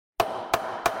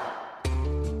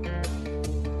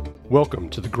Welcome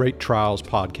to the Great Trials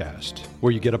Podcast,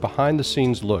 where you get a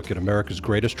behind-the-scenes look at America's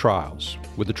greatest trials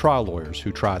with the trial lawyers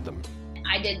who tried them.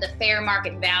 I did the fair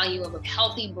market value of a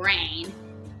healthy brain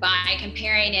by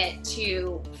comparing it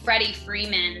to Freddie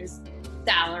Freeman's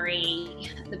salary,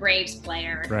 the Braves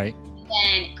player. Right.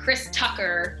 And Chris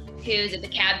Tucker, who's a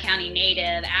DeKalb County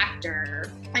native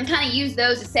actor, and kind of use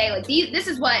those to say, like, this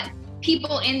is what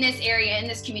people in this area, in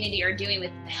this community are doing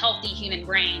with a healthy human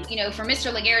brain. You know, for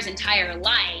Mr. Laguerre's entire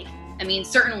life, I mean,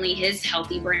 certainly his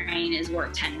healthy brain is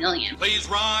worth $10 million. Please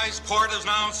rise. Court is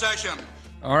now in session.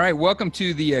 All right. Welcome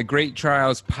to the Great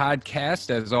Trials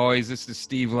Podcast. As always, this is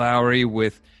Steve Lowry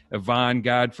with Yvonne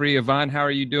Godfrey. Yvonne, how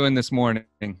are you doing this morning?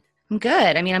 I'm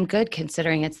good. I mean, I'm good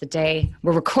considering it's the day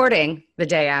we're recording the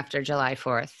day after July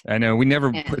 4th. I know we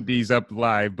never put these up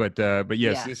live, but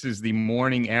yes, This is the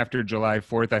morning after July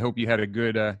 4th. I hope you had a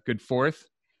good 4th.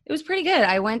 It was pretty good.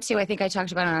 I think I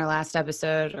talked about on our last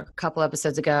episode or a couple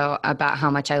episodes ago about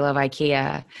how much I love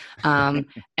IKEA. And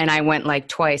I went like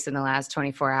twice in the last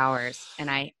 24 hours. And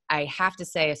I have to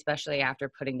say, especially after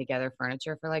putting together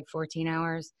furniture for like 14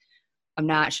 hours, I'm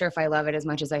not sure if I love it as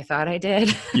much as I thought I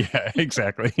did. Yeah,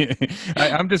 exactly.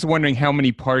 I'm just wondering how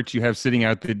many parts you have sitting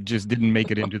out that just didn't make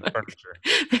it into the furniture.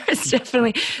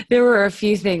 There were a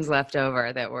few things left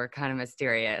over that were kind of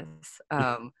mysterious.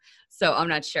 So I'm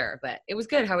not sure, but it was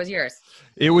good. How was yours?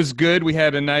 It was good. We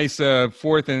had a nice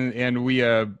 4th and we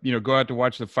go out to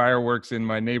watch the fireworks in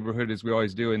my neighborhood as we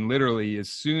always do. And literally as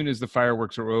soon as the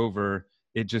fireworks were over,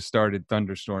 it just started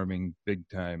thunderstorming big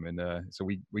time. And so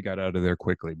we got out of there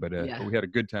quickly, but we had a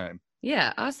good time.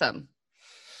 Yeah. Awesome.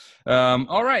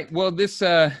 All right. Well, this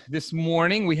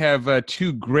morning we have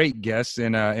two great guests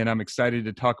and I'm excited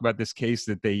to talk about this case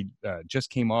that they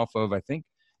just came off of, I think,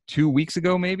 2 weeks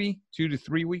ago, maybe 2 to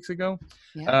 3 weeks ago.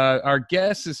 Yeah. Our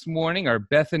guests this morning are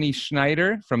Bethany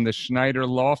Schneider from the Schneider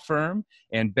Law Firm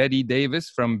and Betty Davis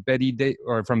from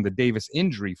from the Davis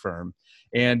Injury Firm.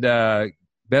 And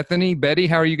Bethany, Betty,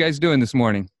 how are you guys doing this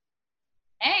morning?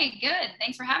 Hey, good.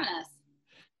 Thanks for having us.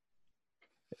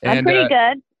 I'm pretty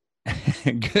good.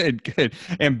 Good.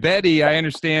 And Betty, I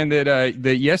understand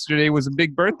that yesterday was a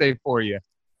big birthday for you.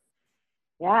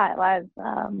 Yeah, it was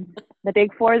the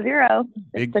big 40.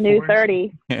 It's the new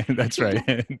 30. That's right.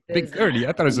 Big 30.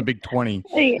 I thought it was a big 20.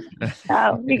 You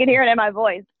can hear it in my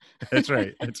voice. That's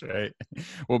right.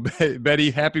 Well,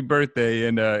 Betty, happy birthday,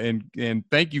 and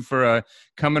thank you for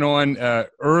coming on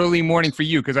early morning for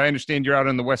you, because I understand you're out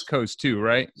on the West Coast too,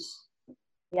 right?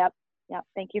 Yep.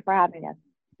 Thank you for having us.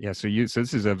 Yeah. So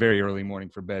this is a very early morning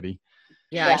for Betty.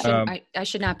 Yeah, I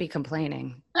should not be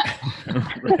complaining.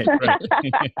 Right.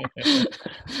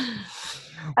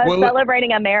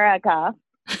 Celebrating America.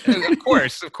 Of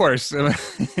course. Yeah.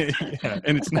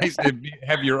 And it's nice to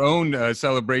have your own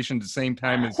celebration at the same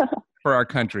time as for our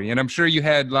country. And I'm sure you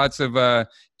had lots of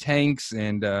tanks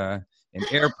and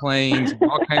airplanes, and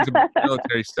all kinds of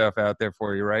military stuff out there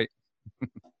for you, right?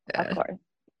 Of course.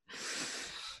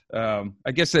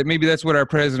 I guess that maybe that's what our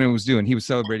president was doing. He was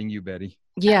celebrating you, Betty.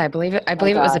 Yeah, I believe it. It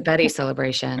was a Betty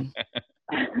celebration.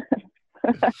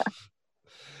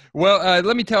 Well,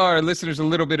 let me tell our listeners a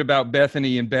little bit about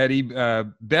Bethany and Betty.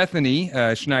 Bethany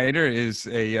Schneider is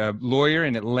a lawyer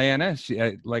in Atlanta. She,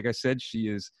 like I said, she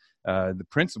is the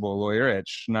principal lawyer at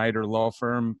Schneider Law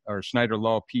Firm, or Schneider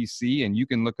Law PC, and you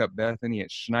can look up Bethany at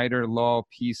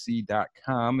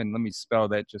schneiderlawpc.com. And let me spell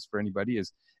that just for anybody,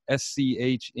 is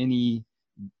SCHNEIDER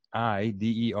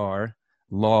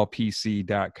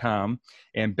lawpc.com.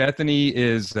 And Bethany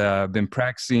is been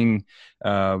practicing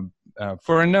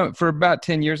for about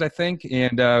 10 years, I think.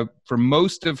 And for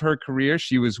most of her career,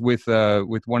 she was with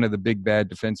one of the big bad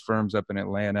defense firms up in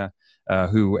Atlanta,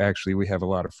 who actually we have a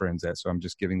lot of friends at, so I'm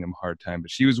just giving them a hard time.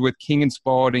 But she was with King &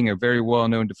 Spalding, a very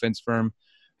well-known defense firm,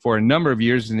 for a number of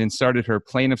years, and then started her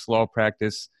plaintiff's law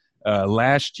practice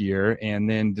last year, and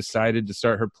then decided to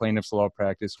start her plaintiff's law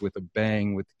practice with a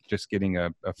bang, with just getting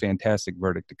a fantastic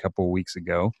verdict a couple of weeks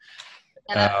ago.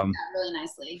 That really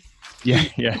nicely. Yeah.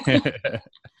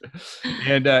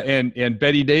 And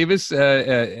Betty Davis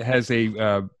has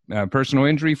a personal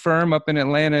injury firm up in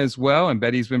Atlanta as well, and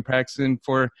Betty's been practicing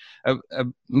for a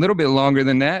little bit longer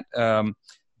than that.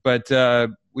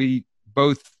 But we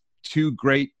both two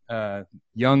great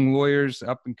young lawyers,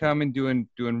 up and coming, doing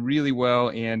really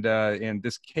well, and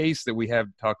this case that we have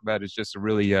to talk about is just a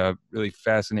really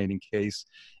fascinating case,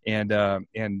 and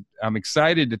I'm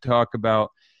excited to talk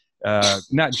about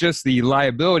not just the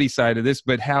liability side of this,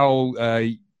 but how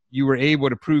you were able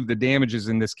to prove the damages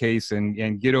in this case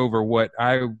and get over what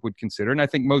I would consider, and I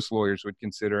think most lawyers would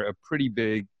consider, a pretty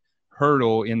big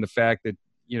hurdle in the fact that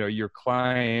your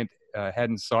client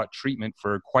hadn't sought treatment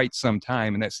for quite some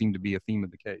time, and that seemed to be a theme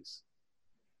of the case.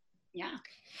 Yeah.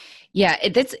 Yeah,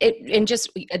 and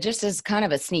just as kind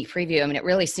of a sneak preview, I mean, it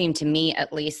really seemed to me,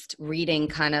 at least reading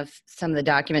kind of some of the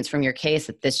documents from your case,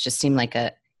 that this just seemed like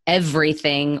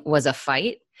everything was a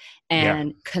fight.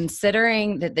 And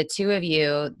considering that the two of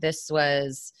you, this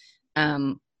was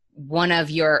one of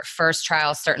your first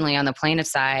trials, certainly on the plaintiff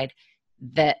side,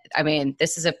 that, I mean,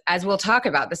 as we'll talk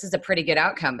about, this is a pretty good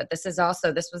outcome, but this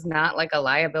was not like a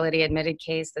liability admitted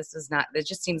case. It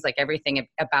just seems like everything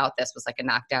about this was like a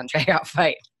knockdown, drag out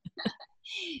fight.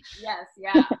 Yes.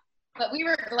 Yeah. But we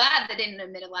were glad they didn't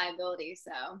admit a liability.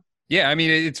 So. Yeah. I mean,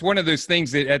 it's one of those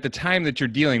things that at the time that you're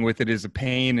dealing with it is a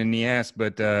pain in the ass,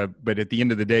 but at the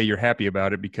end of the day, you're happy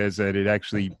about it because it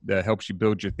actually helps you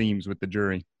build your themes with the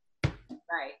jury.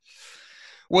 Right.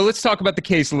 Well, let's talk about the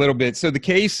case a little bit. So the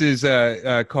case is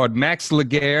called Max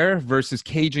Laguerre versus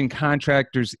Cajun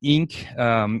Contractors, Inc.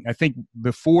 I think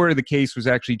before the case was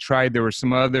actually tried, there were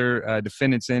some other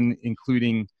defendants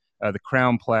including the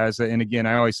Crown Plaza. And again,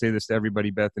 I always say this to everybody,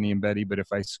 Bethany and Betty, but if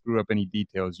I screw up any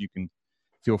details, you can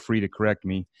feel free to correct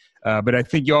me. But I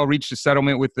think you all reached a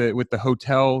settlement with the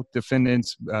hotel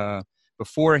defendants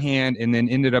beforehand, and then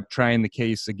ended up trying the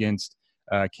case against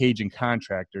Cajun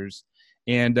Contractors.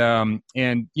 And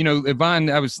you know, Yvonne,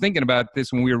 I was thinking about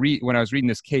this when when I was reading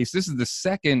this case. This is the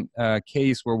second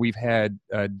case where we've had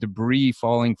debris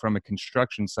falling from a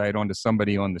construction site onto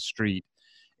somebody on the street,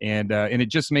 and it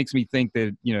just makes me think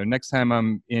that, you know, next time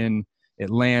I'm in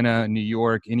Atlanta, New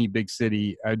York, any big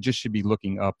city, I just should be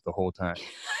looking up the whole time.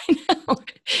 I know.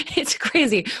 It's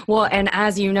crazy. Well, and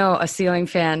as you know, a ceiling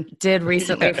fan did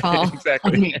recently fall.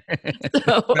 Exactly.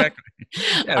 So, Exactly.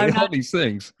 Yeah, all these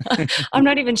things. I'm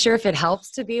not even sure if it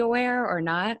helps to be aware or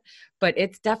not, but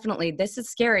it's definitely, this is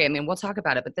scary. I mean, we'll talk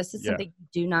about it, but this is something you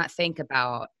do not think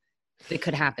about that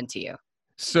could happen to you.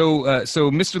 So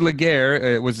Mr.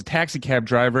 Laguerre was a taxi cab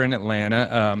driver in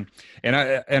Atlanta,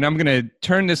 and I'm going to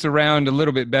turn this around a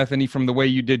little bit, Bethany, from the way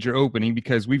you did your opening,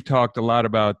 because we've talked a lot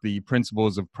about the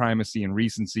principles of primacy and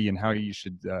recency and how you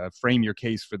should frame your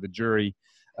case for the jury,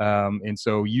 and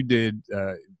so you did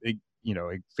a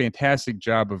fantastic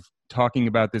job of talking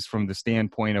about this from the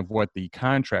standpoint of what the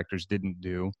contractors didn't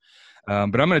do. But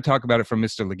I'm going to talk about it from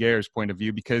Mr. Laguerre's point of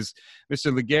view, because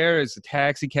Mr. Laguerre is a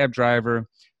taxi cab driver.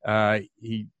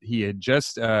 He had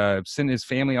just sent his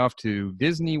family off to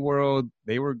Disney World.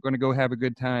 They were going to go have a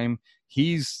good time.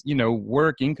 He's,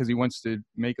 working because he wants to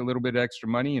make a little bit of extra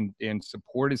money and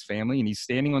support his family. And he's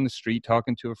standing on the street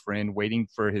talking to a friend, waiting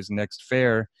for his next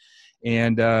fare.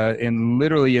 And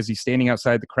literally, as he's standing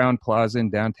outside the Crown Plaza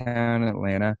in downtown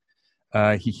Atlanta,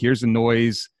 he hears a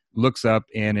noise, looks up,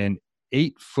 and an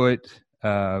 8-foot,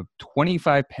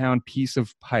 25-pound piece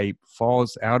of pipe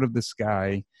falls out of the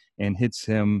sky and hits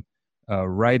him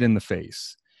right in the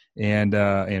face,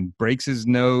 and breaks his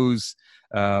nose.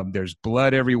 There's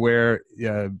blood everywhere.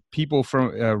 People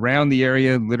from around the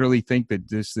area literally think that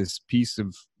this piece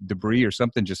of debris or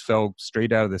something just fell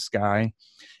straight out of the sky.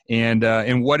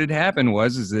 And what had happened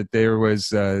was that there was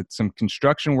some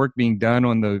construction work being done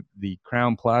on the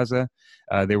Crown Plaza.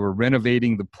 They were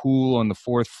renovating the pool on the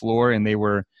 4th floor, and they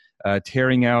were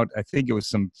tearing out, I think it was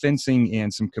some fencing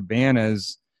and some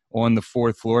cabanas on the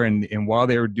 4th floor. And while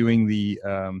they were doing the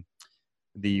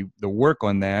work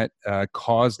on that,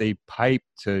 caused a pipe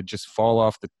to just fall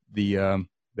off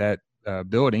that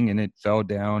building, and it fell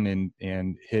down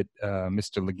and hit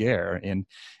Mr. Laguerre. And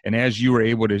as you were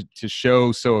able to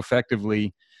show so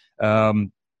effectively,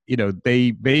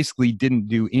 they basically didn't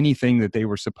do anything that they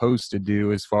were supposed to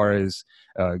do as far as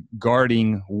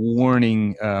guarding,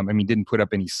 warning. Didn't put up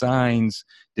any signs,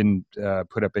 didn't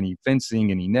put up any fencing,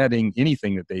 any netting,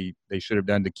 anything that they should have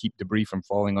done to keep debris from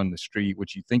falling on the street,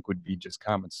 which you think would be just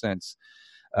common sense.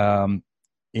 And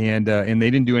they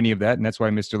didn't do any of that, and that's why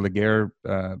Mr. Laguerre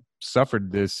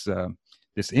suffered this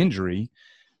injury.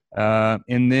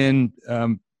 And then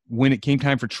when it came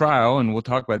time for trial, and we'll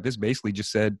talk about this, basically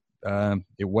just said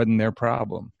it wasn't their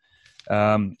problem,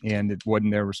 and it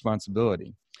wasn't their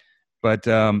responsibility. But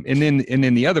and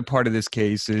then the other part of this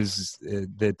case is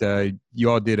that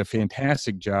you all did a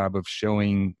fantastic job of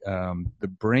showing the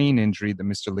brain injury that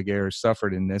Mr. Laguerre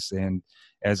suffered in this, and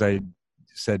as I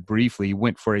said briefly,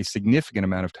 went for a significant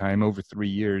amount of time, over 3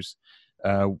 years,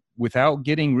 without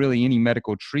getting really any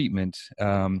medical treatment.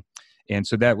 And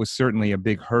so that was certainly a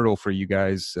big hurdle for you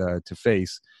guys to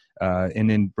face, and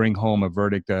then bring home a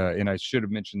verdict. And I should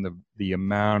have mentioned the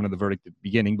amount of the verdict at the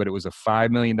beginning, but it was a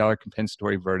 $5 million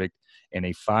compensatory verdict and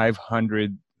a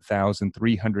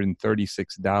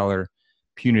 $500,336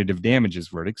 punitive damages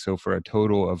verdict. So for a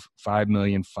total of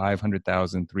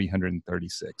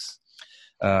 $5,500,336.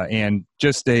 And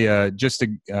just a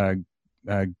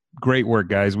great work,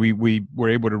 guys. We were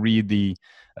able to read the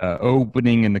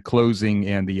opening and the closing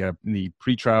and the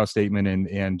pretrial statement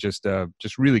and just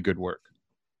really good work.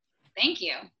 Thank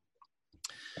you.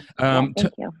 Thank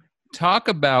you. Talk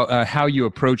about how you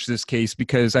approach this case,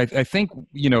 because I think,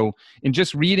 in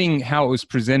just reading how it was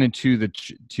presented to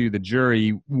the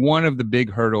jury, one of the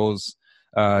big hurdles,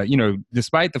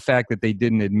 despite the fact that they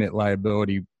didn't admit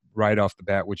liability right off the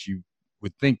bat, which you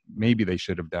would think maybe they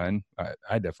should have done.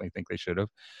 I definitely think they should have.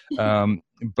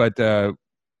 But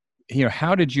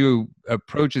how did you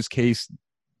approach this case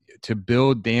to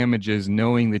build damages,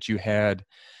 knowing that you had,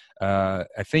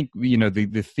 I think,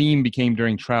 the theme became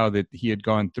during trial that he had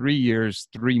gone 3 years,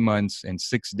 3 months, and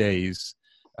 6 days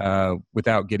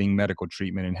without getting medical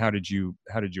treatment. And how did you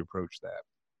approach that?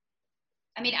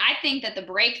 I mean, I think that the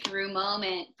breakthrough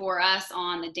moment for us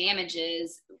on the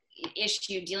damages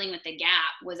issue dealing with the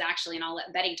gap was actually, and I'll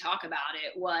let Betty talk about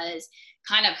it, was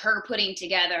kind of her putting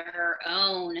together her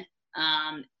own,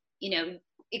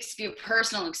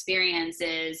 personal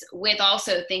experiences with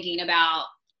also thinking about,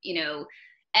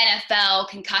 NFL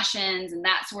concussions and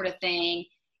that sort of thing.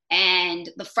 And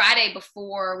the Friday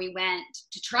before we went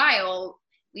to trial,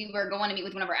 we were going to meet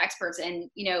with one of our experts, and,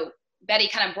 Betty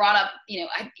kind of brought up,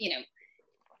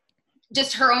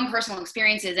 just her own personal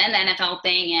experiences and the NFL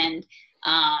thing, and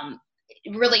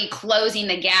really closing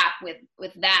the gap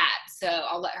with that. So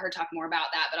I'll let her talk more about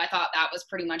that. But I thought that was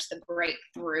pretty much the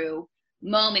breakthrough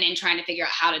moment in trying to figure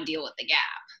out how to deal with the gap.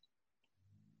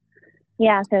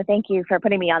 Yeah, so thank you for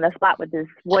putting me on the spot with this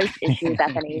voice issue,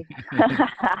 Bethany.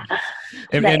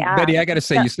 and Betty, I got to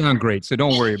say, you sound great, so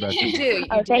don't worry about it.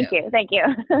 Thank you.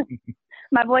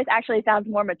 My voice actually sounds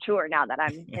more mature now that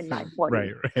I'm in my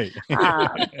 40s. Right.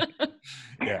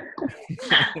 Yeah.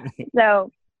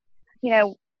 So,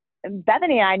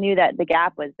 Bethany and I knew that the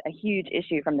gap was a huge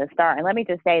issue from the start. And let me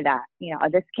just say that,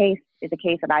 this case is a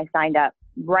case that I signed up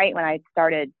right when I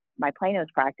started my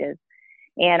Plano's practice.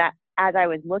 And as I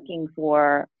was looking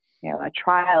for,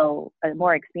 a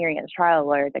more experienced trial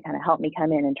lawyer to kind of help me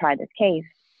come in and try this case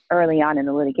early on in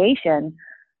the litigation,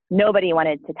 nobody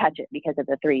wanted to touch it because of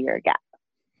the 3-year gap.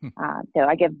 So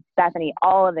I give Bethany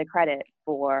all of the credit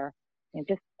for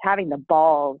just having the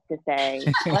balls to say,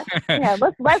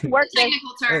 let's work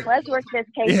this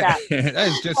case up. That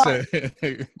is just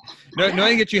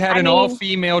knowing that you had an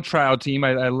all-female trial team.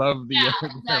 I love the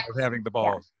exactly. Having the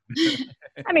balls. Yeah.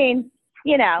 I mean,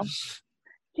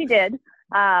 she did.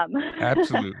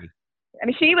 Absolutely. I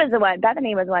mean,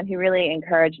 Bethany was the one who really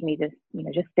encouraged me to,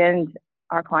 just send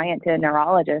our client to a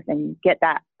neurologist and get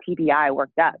that TBI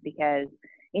worked up, because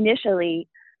initially,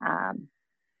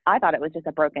 I thought it was just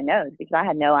a broken nose, because I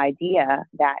had no idea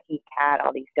that he had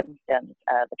all these symptoms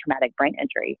of a traumatic brain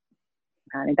injury.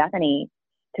 And Bethany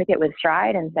took it with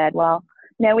stride and said, well,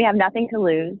 we have nothing to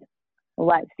lose.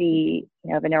 Let's see,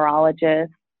 if a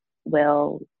neurologist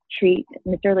will treat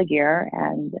Mr. Laguerre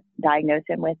and diagnose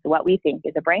him with what we think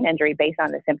is a brain injury based on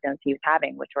the symptoms he was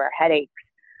having, which were headaches,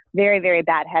 very, very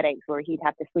bad headaches, where he'd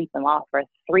have to sleep them off for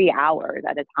 3 hours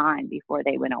at a time before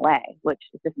they went away, which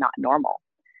is just not normal.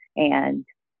 And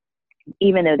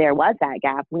even though there was that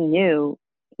gap, we knew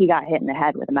he got hit in the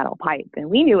head with a metal pipe, and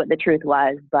we knew what the truth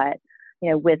was. But,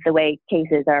 with the way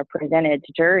cases are presented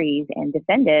to juries and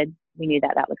defended, we knew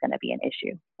that was going to be an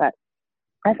issue. But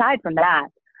aside from that,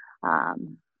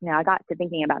 I got to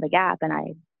thinking about the gap, and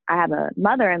I have a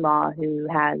mother-in-law who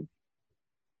has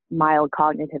mild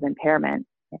cognitive impairment.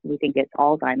 We think it's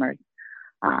Alzheimer's,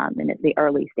 and it's the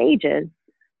early stages.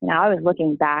 I was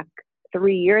looking back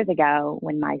 3 years ago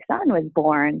when my son was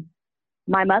born.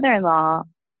 My mother-in-law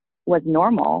was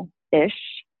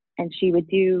normal-ish, and she would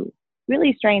do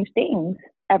really strange things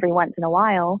every once in a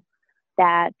while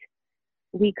that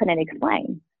we couldn't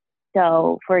explain.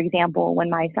 So, for example, when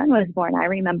my son was born, I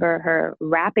remember her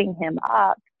wrapping him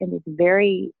up in this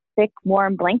very thick,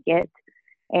 warm blanket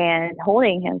and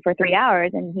holding him for 3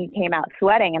 hours, and he came out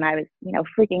sweating, and I was,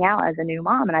 freaking out as a new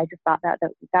mom, and I just thought that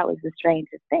was the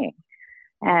strangest thing.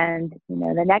 And,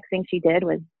 the next thing she did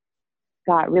was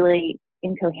got really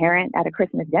incoherent at a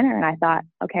Christmas dinner, and I thought,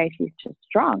 okay, she's just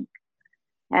drunk.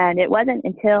 And it wasn't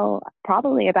until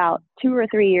probably about 2 or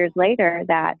 3 years later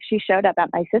that she showed up at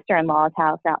my sister-in-law's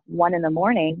house at 1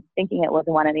 a.m, thinking it was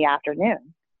 1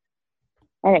 p.m.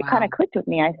 And it kind of clicked with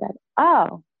me. I said,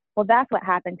 oh, well, that's what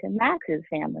happened to Max's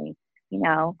family.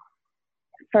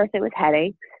 First it was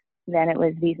headaches. Then it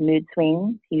was these mood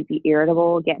swings. He'd be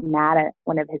irritable, get mad at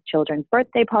one of his children's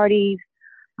birthday parties,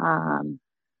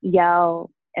 yell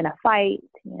in a fight.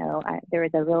 There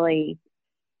was a really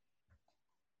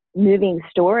moving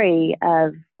story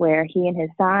of where he and his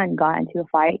son got into a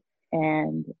fight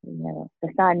And, the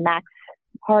son, Max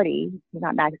Hardy, he's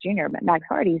not Max Jr., but Max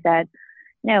Hardy said,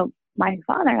 my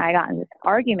father and I got in this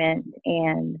argument,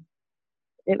 and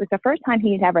it was the first time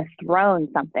he'd ever thrown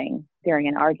something during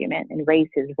an argument and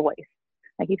raised his voice.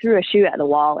 Like he threw a shoe at the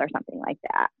wall or something like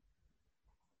that.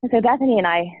 And so Bethany and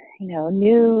I,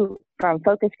 knew from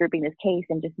focus grouping this case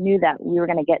and just knew that we were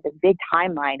going to get this big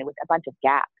timeline with a bunch of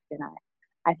gaps. And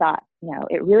I thought,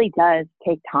 it really does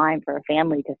take time for a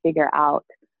family to figure out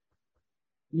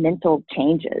mental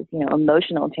changes,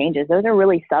 emotional changes. Those are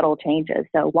really subtle changes.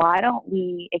 So why don't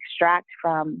we extract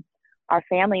from our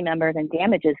family members and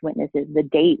damages witnesses the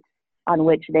dates on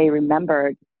which they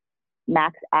remembered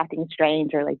Max acting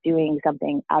strange or like doing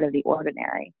something out of the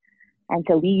ordinary? And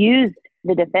so we used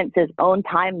the defense's own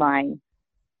timeline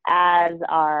as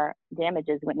our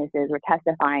damages witnesses were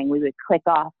testifying. We would click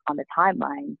off on the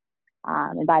timeline.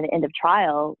 And by the end of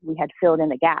trial, we had filled in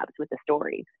the gaps with the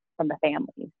stories from the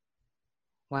families.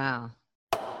 Wow.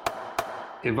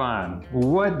 Yvonne,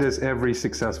 what does every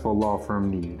successful law firm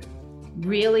need?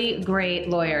 Really great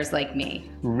lawyers like me.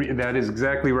 That is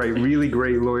exactly right. Really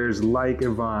great lawyers like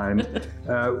Yvonne.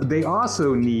 They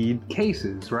also need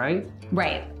cases, right?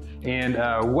 Right. And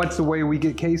what's the way we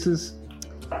get cases?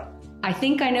 I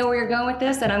think I know where you're going with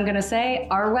this, and I'm going to say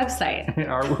our website.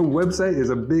 Our website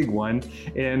is a big one,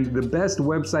 and the best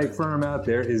website firm out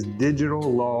there is Digital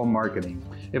Law Marketing.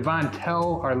 Yvonne,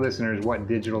 tell our listeners what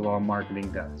Digital Law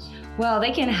Marketing does. Well,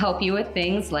 they can help you with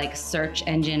things like search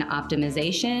engine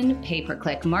optimization,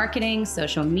 pay-per-click marketing,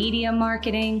 social media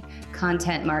marketing,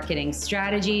 content marketing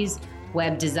strategies,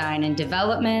 web design and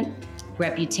development,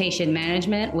 reputation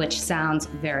management, which sounds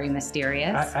very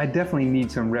mysterious. I definitely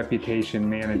need some reputation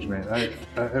management.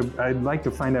 I'd like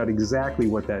to find out exactly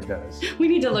what that does. We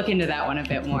need to look into that one a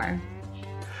bit more.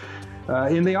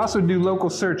 And they also do local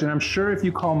search. And I'm sure if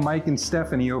you call Mike and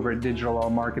Stephanie over at Digital Law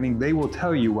Marketing, they will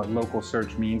tell you what local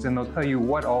search means, and they'll tell you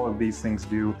what all of these things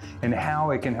do and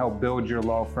how it can help build your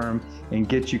law firm and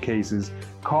get you cases.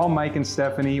 Call Mike and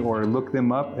Stephanie or look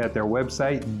them up at their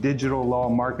website,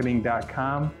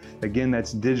 digitallawmarketing.com. Again,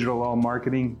 that's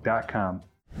digitallawmarketing.com.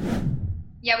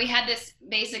 Yeah, we had this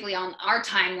basically on our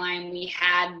timeline. We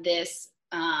had this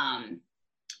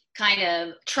kind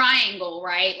of triangle,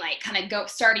 right? Like kind of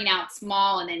starting out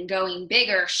small and then going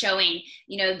bigger, showing,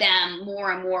 them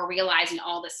more and more realizing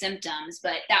all the symptoms.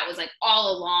 But that was like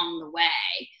all along the way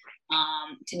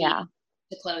to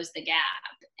close the gap.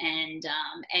 And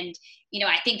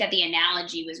I think that the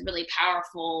analogy was really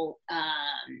powerful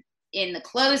in the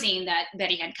closing that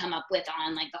Betty had come up with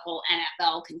on like the whole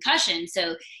NFL concussion.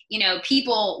 So,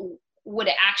 people would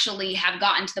actually have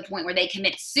gotten to the point where they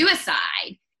commit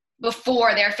suicide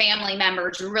before their family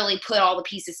members really put all the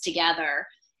pieces together.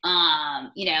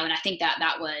 And I think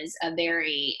that was a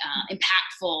very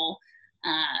impactful,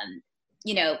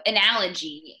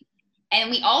 analogy.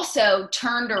 And we also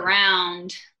turned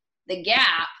around the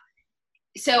gap.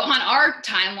 So on our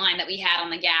timeline that we had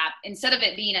on the gap, instead of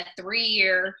it being a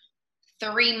 3-year,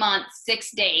 3-month,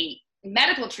 6-day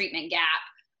medical treatment gap,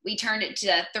 we turned it to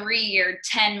a 3-year,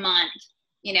 10-month,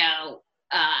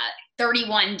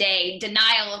 31-day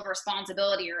denial of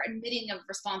responsibility or admitting of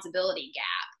responsibility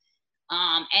gap.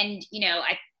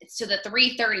 So the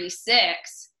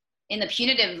 336 in the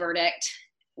punitive verdict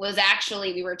was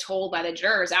actually, we were told by the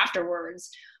jurors afterwards,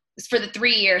 was for the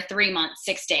 3-year, 3-month,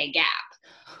 6-day gap.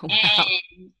 Wow.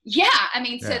 And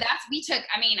so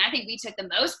I think we took the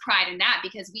most pride in that,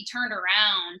 because we turned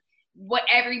around what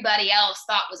everybody else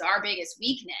thought was our biggest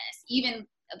weakness. Even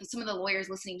some of the lawyers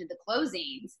listening to the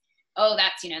closings,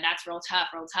 that's real tough.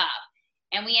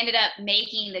 And we ended up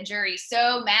making the jury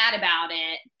so mad about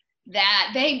it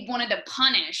that they wanted to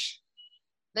punish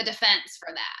the defense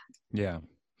for that. Yeah.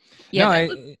 Yeah.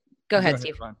 No, Go ahead,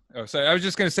 Steve. Oh, sorry. I was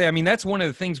just going to say, that's one of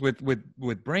the things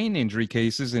with brain injury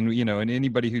cases, and and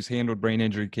anybody who's handled brain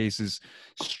injury cases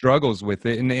struggles with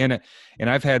it. And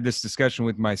I've had this discussion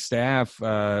with my staff,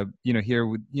 here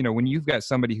with, when you've got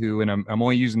somebody who, and I'm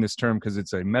only using this term because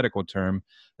it's a medical term,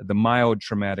 the mild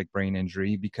traumatic brain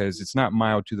injury, because it's not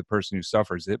mild to the person who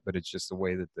suffers it, but it's just the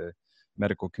way that the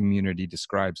medical community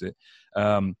describes it.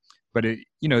 But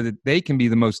that they can be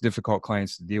the most difficult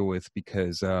clients to deal with,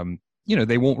 because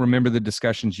they won't remember the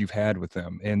discussions you've had with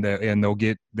them, and they'll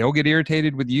get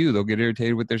irritated with you. They'll get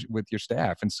irritated with your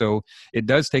staff. And so it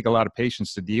does take a lot of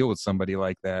patience to deal with somebody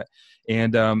like that.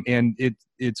 And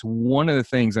it's one of the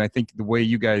things, and I think the way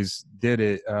you guys did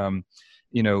it,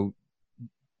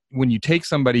 when you take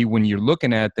somebody, when you're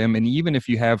looking at them, and even if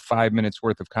you have 5 minutes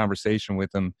worth of conversation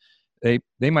with them,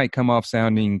 they might come off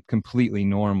sounding completely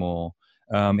normal.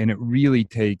 And it really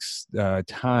takes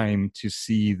time to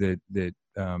see that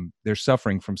they're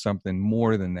suffering from something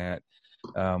more than that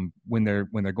when they're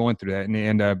going through that.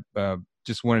 And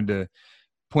just wanted to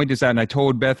point this out. And I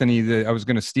told Bethany that I was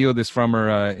going to steal this from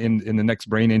her in the next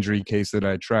brain injury case that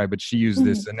I tried, but she used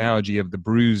this analogy of the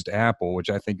bruised apple, which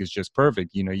I think is just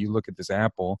perfect. You know, you look at this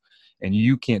apple and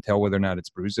you can't tell whether or not it's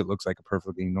bruised. It looks like a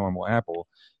perfectly normal apple.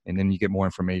 And then you get more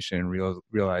information and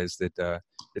realize that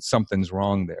something's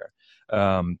wrong there.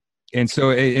 And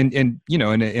so, you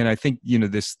know, and I think, you know,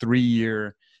 this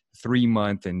 3-year,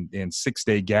 3-month and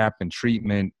 6-day gap in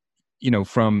treatment, you know,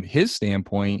 from his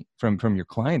standpoint, from your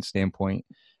client's standpoint,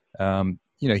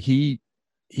 you know,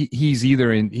 he's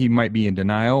either he might be in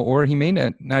denial, or he may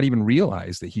not even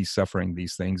realize that he's suffering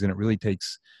these things. And it really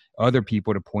takes other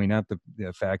people to point out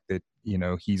the fact that, you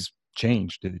know, he's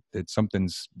changed, that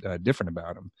something's different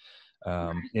about him.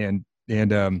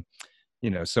 You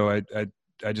know, so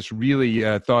I just really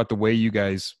thought the way you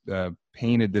guys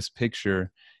painted this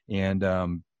picture and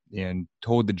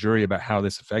told the jury about how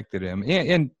this affected him.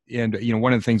 And you know,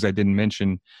 one of the things I didn't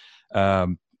mention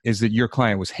is that your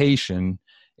client was Haitian,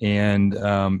 and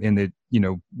that, you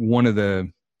know, one of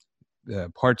the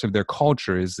parts of their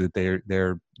culture is that they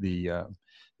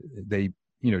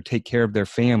you know, take care of their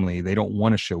family. They don't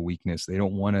want to show weakness. They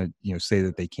don't want to, you know, say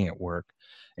that they can't work.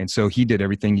 And so he did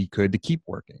everything he could to keep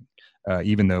working,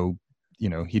 even though, you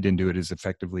know, he didn't do it as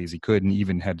effectively as he could, and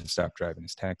even had to stop driving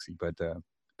his taxi.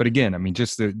 But again, I mean,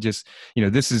 just you know,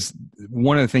 this is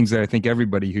one of the things that I think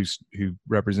everybody who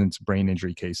represents brain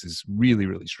injury cases really,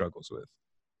 really struggles with.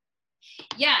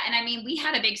 Yeah, and I mean, we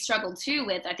had a big struggle too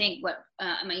with, I think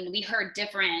I mean, we heard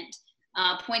different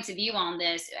points of view on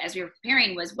this as we were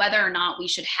preparing, was whether or not we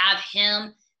should have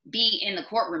him be in the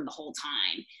courtroom the whole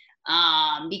time.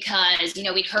 Because, you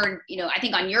know, we'd heard, you know, I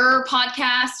think on your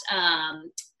podcast,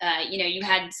 you know, you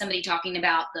had somebody talking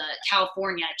about the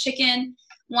California chicken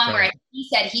one, right, where he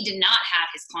said he did not have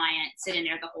his client sit in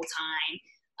there the whole time.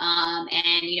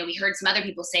 And, you know, we heard some other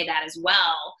people say that as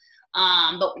well.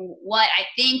 But what I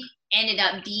think ended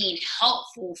up being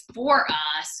helpful for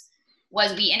us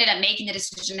was we ended up making the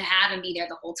decision to have him be there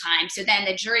the whole time. So then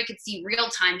the jury could see real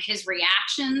time his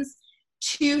reactions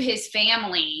to his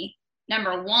family,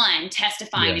 number one,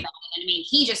 testifying about it. I mean,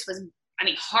 he just was, I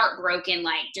mean, heartbroken,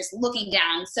 like just looking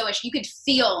down. So you could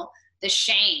feel the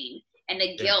shame and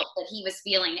the guilt that he was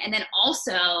feeling. And then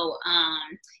also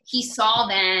he saw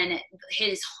then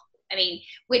his, I mean,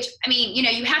 which, I mean, you know,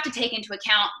 you have to take into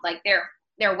account like their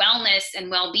wellness and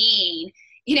well-being,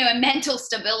 you know, and mental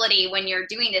stability when you're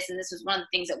doing this. And this was one of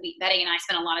the things that Betty and I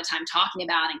spent a lot of time talking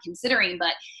about and considering,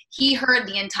 but he heard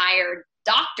the entire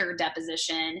doctor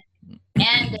deposition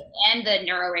and the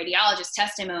neuroradiologist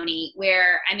testimony,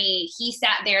 where, I mean, he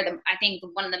sat there, I think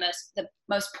one of the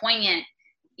most poignant,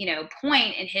 you know,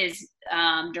 point in his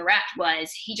direct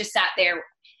was he just sat there,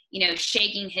 you know,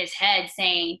 shaking his head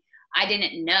saying, I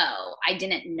didn't know.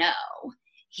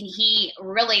 And he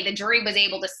really, the jury was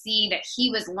able to see that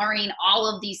he was learning all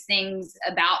of these things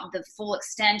about the full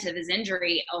extent of his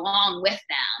injury along with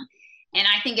them. And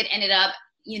I think it ended up,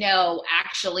 you know,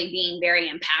 actually being very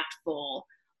impactful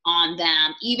on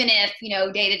them. Even if, you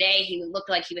know, day to day he looked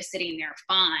like he was sitting there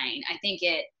fine, I think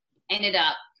it ended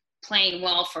up playing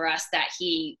well for us that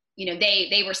he, you know,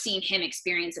 they were seeing him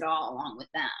experience it all along with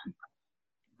them.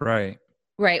 Right.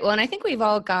 Right. Well, and I think we've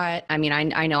all got, I mean,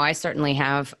 I know I certainly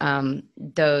have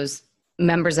those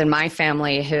members in my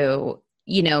family who,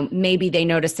 you know, maybe they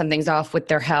notice something's off with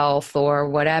their health or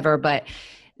whatever. But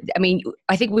I mean,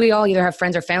 I think we all either have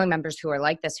friends or family members who are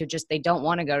like this, who just, they don't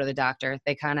want to go to the doctor.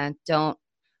 They kind of don't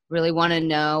really want to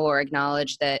know or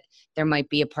acknowledge that there might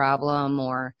be a problem,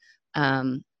 or,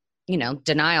 you know,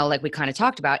 denial, like we kind of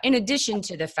talked about, in addition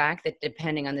to the fact that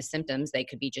depending on the symptoms, they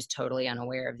could be just totally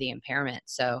unaware of the impairment.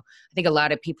 So I think a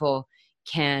lot of people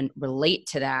can relate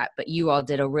to that, but you all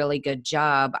did a really good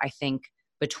job, I think,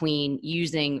 between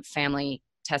using family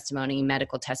testimony,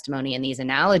 medical testimony, and these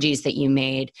analogies that you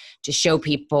made to show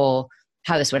people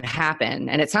how this would happen.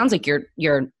 And it sounds like your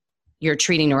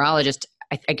treating neurologist,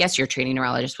 I guess your treating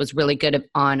neurologist was really good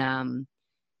on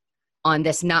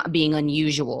this not being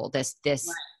unusual, this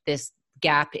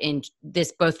gap in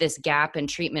both this gap in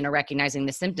treatment or recognizing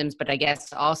the symptoms, but I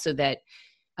guess also that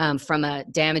from a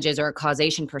damages or a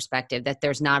causation perspective, that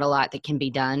there's not a lot that can be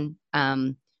done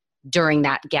during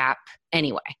that gap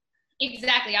anyway.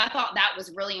 Exactly. I thought that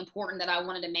was really important, that I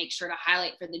wanted to make sure to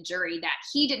highlight for the jury that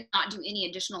he did not do any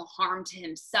additional harm to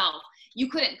himself. You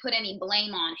couldn't put any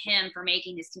blame on him for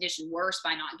making his condition worse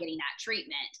by not getting that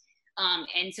treatment.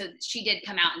 And so she did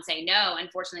come out and say, no,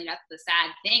 unfortunately, that's the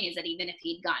sad thing, is that even if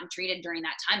he'd gotten treated during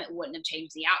that time, it wouldn't have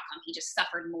changed the outcome. He just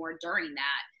suffered more during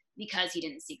that, because he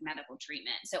didn't seek medical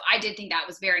treatment. So I did think that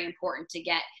was very important to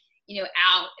get,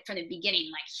 out from the beginning.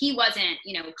 Like he wasn't,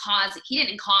 he didn't cause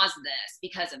this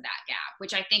because of that gap,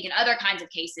 which I think in other kinds of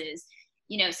cases,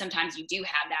 sometimes you do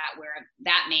have that where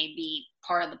that may be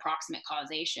part of the proximate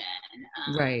causation.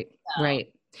 Right.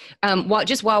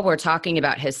 While we're talking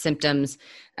about his symptoms,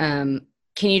 can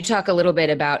you talk a little bit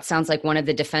about, sounds like one of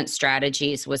the defense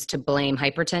strategies was to blame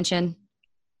hypertension?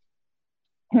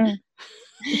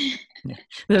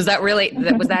 Was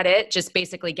that it? Just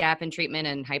basically gap in treatment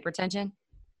and hypertension?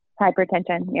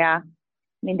 Hypertension, yeah.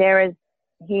 I mean,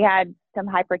 he had some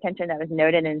hypertension that was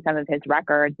noted in some of his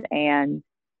records, and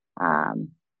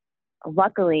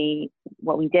luckily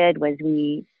what we did was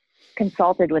we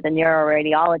consulted with a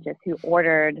neuroradiologist who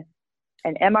ordered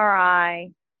an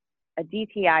MRI, a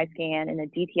DTI scan, and a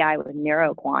DTI with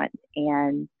neuroquant,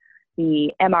 and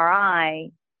the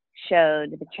MRI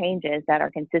showed the changes that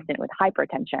are consistent with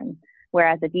hypertension,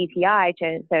 whereas the DTI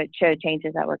showed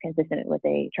changes that were consistent with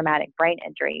a traumatic brain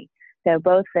injury. So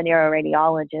both the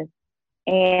neuroradiologist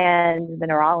and the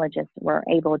neurologist were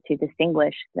able to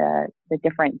distinguish the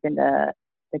difference in the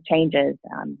changes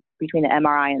between the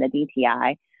MRI and the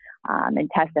DTI, and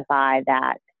testify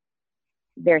that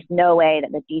there's no way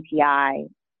that the DTI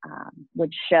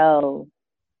would show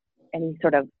any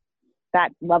sort of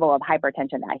that level of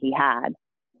hypertension that he had.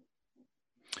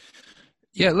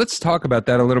 Yeah, let's talk about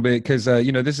that a little bit, because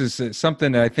this is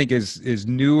something that I think is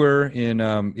newer in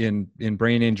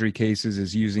brain injury cases,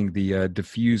 is using the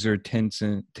diffuser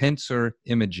tensor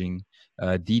imaging,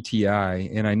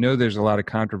 DTI, and I know there's a lot of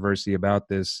controversy about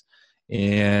this.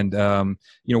 And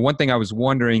one thing I was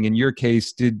wondering, in your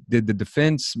case, did the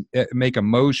defense make a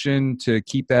motion to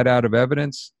keep that out of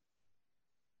evidence?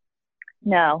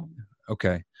 No.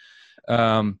 Okay.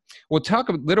 Well, talk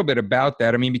a little bit about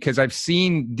that. I mean, because I've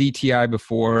seen DTI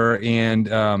before, and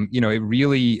it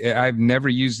really, I've never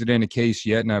used it in a case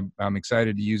yet, and I'm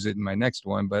excited to use it in my next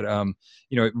one. But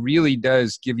it really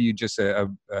does give you just a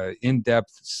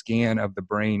in-depth scan of the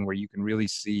brain, where you can really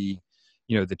see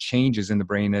the changes in the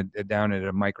brain down at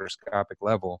a microscopic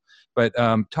level. But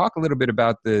talk a little bit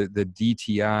about the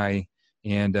DTI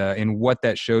and what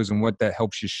that shows and what that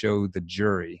helps you show the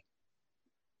jury.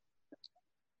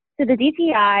 So the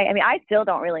DTI, I mean, I still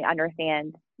don't really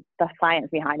understand the science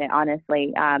behind it,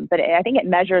 honestly. But I think it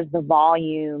measures the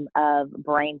volume of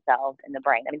brain cells in the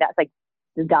brain. I mean, that's like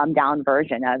the dumbed down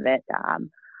version of it.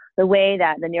 The way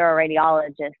that the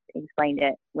neuroradiologist explained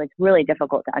it was really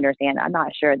difficult to understand. I'm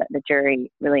not sure that the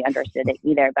jury really understood it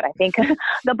either. But I think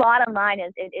the bottom line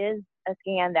is it is a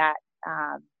scan that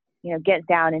gets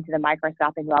down into the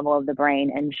microscopic level of the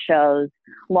brain and shows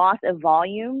loss of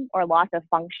volume or loss of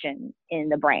function in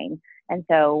the brain. And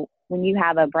so when you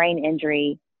have a brain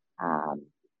injury,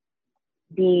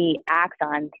 the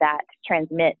axons that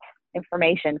transmit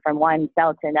information from one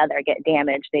cell to another get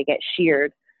damaged, they get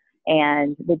sheared,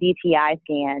 and the DTI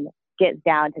scan gets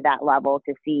down to that level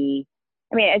to see.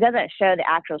 I mean, it doesn't show the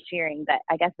actual shearing, but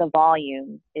I guess the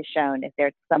volume is shown. If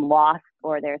there's some loss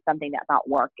or there's something that's not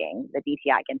working, the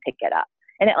DTI can pick it up.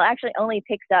 And it actually only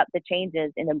picks up the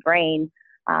changes in the brain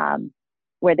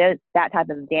where that type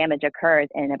of damage occurs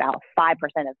in about 5%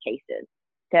 of cases.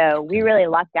 So we really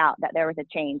lucked out that there was a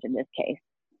change in this case.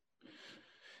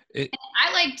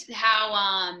 I liked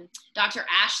how Dr.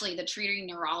 Ashley, the treating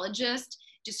neurologist,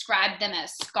 described them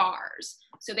as scars.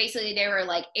 So basically they were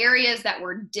like areas that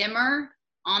were dimmer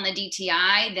on the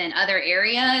DTI than other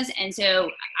areas. And so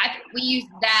we used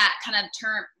that kind of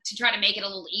term to try to make it a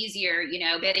little easier.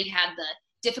 Betty had the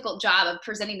difficult job of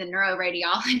presenting the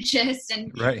neuroradiologist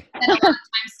and right. spent a lot of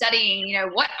time studying,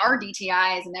 what are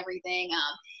DTIs and everything.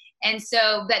 And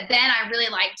so, but then I really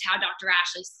liked how Dr.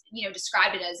 Ashley,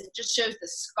 described it as it just shows the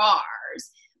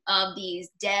scars of these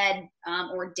dead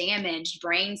or damaged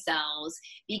brain cells,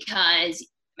 because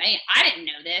I didn't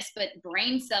know this, but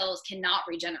brain cells cannot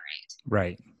regenerate.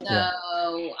 Right. So,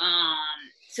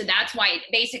 so that's why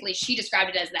basically she described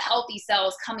it as the healthy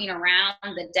cells coming around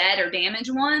the dead or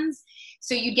damaged ones.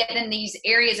 So you get in these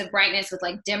areas of brightness with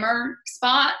like dimmer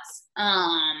spots.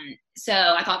 So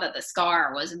I thought that the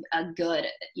scar was a good,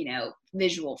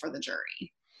 visual for the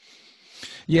jury.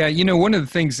 Yeah, one of the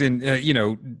things in,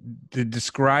 the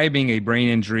describing a brain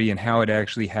injury and how it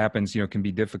actually happens, can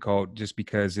be difficult just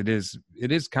because it is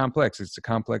complex. It's a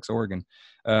complex organ.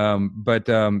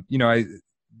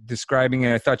 Describing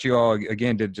it, I thought you all,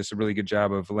 again, did just a really good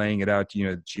job of laying it out.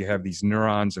 That you have these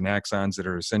neurons and axons that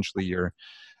are essentially your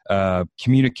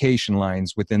communication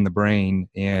lines within the brain,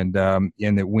 and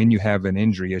that when you have an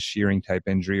injury, a shearing type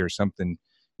injury or something,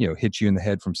 hits you in the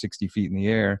head from 60 feet in the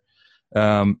air,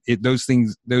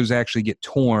 those actually get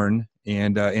torn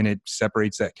and it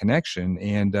separates that connection,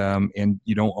 and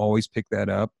you don't always pick that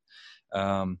up,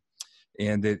 and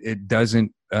it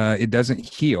doesn't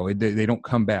heal. They don't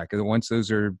come back. Once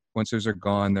those are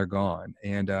gone, they're gone.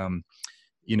 And I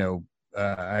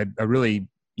really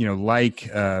like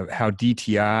how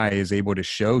DTI is able to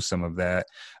show some of that.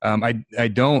 I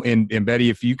don't, and Betty,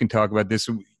 if you can talk about this.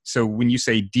 So when you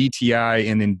say DTI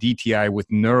and then DTI with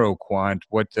NeuroQuant,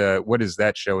 what is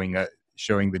that showing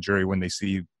the jury when they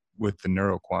see with the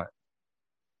NeuroQuant?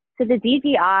 So the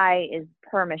DTI is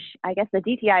per machine. I guess the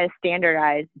DTI is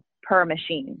standardized per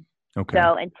machine. Okay.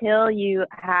 So until you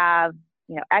have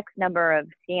X number of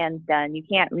scans done, you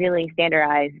can't really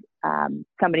standardize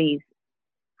somebody's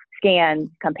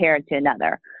scan compared to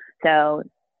another. So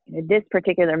this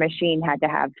particular machine had to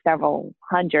have several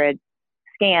hundred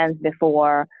scans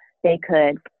before they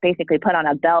could basically put on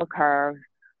a bell curve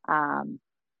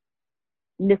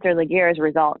Mr. Laguerre's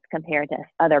results compared to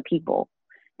other people.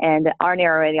 And our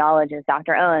neuroradiologist,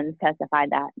 Dr. Owens,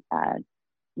 testified that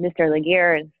Mr.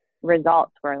 Laguerre's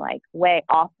results were like way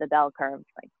off the bell curve,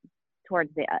 like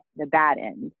towards the bad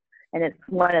end. And it's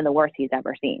one of the worst he's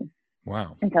ever seen.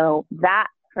 Wow. And so that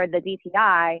for the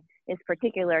DTI is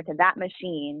particular to that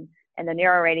machine, and the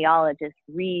neuroradiologist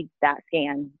reads that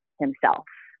scan himself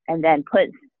and then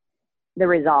puts the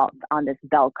results on this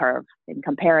bell curve in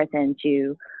comparison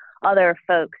to other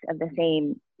folks of the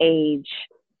same age,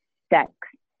 sex,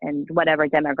 and whatever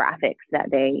demographics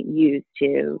that they use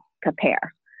to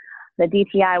compare. The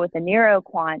DTI with the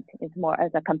NeuroQuant is more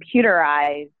as a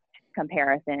computerized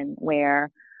comparison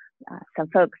where some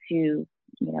folks who,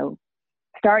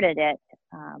 started it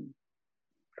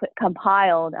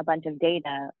compiled a bunch of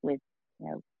data with,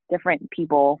 different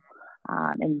people,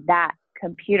 and that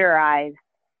computerized,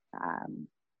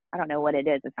 I don't know what it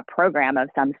is, it's a program of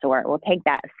some sort, will take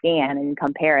that scan and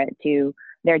compare it to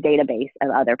their database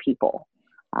of other people.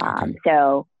 Okay.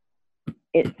 So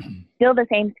it's still the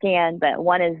same scan, but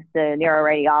one is the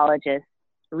neuroradiologist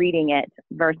reading it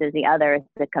versus the other is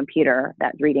the computer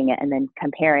that's reading it, and then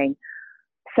comparing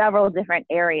several different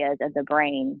areas of the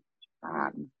brain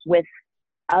with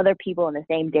other people in the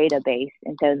same database.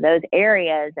 And so those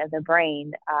areas of the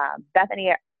brain,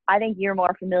 Bethany, I think you're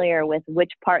more familiar with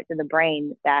which parts of the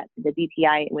brain that the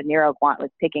DTI with NeuroQuant was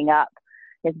picking up,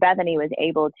 because Bethany was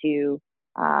able to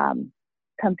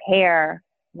compare,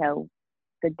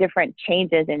 the different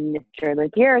changes in Mr.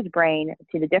 Laguerre's brain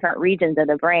to the different regions of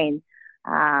the brain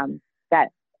that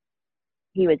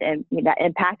he was in, that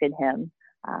impacted him,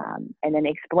 and then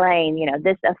explain,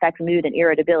 this affects mood and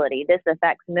irritability, this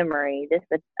affects memory, this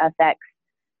affects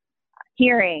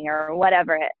hearing, or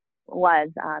whatever it was.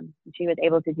 She was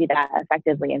able to do that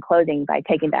effectively in closing by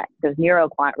taking those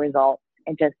NeuroQuant results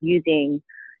and just using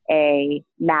a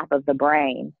map of the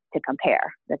brain to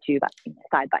compare the two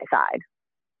side by side.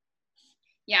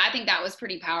 Yeah, I think that was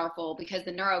pretty powerful because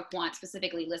the NeuroQuant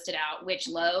specifically listed out which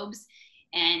lobes.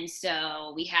 And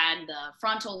so we had the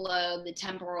frontal lobe, the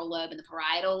temporal lobe, and the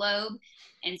parietal lobe.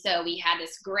 And so we had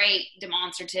this great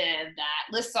demonstrative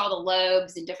that lists all the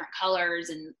lobes in different colors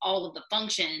and all of the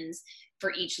functions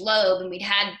for each lobe. And we'd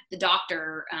had the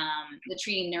doctor, the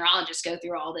treating neurologist, go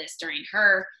through all this during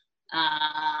her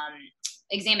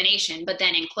examination. But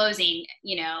then in closing,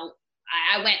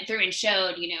 I went through and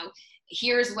showed,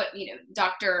 here's what,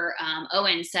 Dr.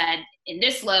 Owen said in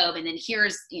this lobe, and then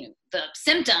here's, the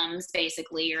symptoms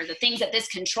basically, or the things that this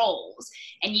controls.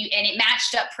 And it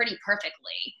matched up pretty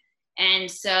perfectly.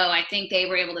 And so I think they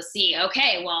were able to see,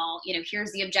 okay, well,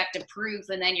 here's the objective proof,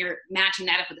 and then you're matching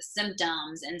that up with the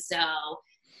symptoms. And so,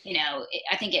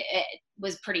 I think it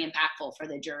was pretty impactful for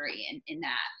the jury in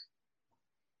that.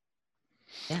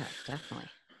 Yeah, definitely.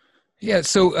 Yeah.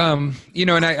 So,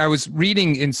 and I was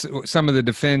reading in some of the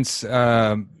defense,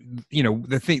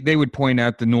 they would point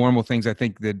out the normal things I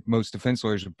think that most defense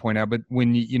lawyers would point out. But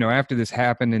when, after this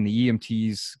happened and the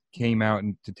EMTs came out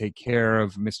and to take care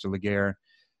of Mr. Laguerre,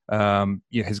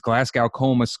 his Glasgow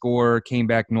coma score came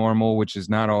back normal, which is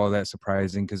not all that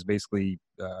surprising because basically,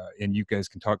 and you guys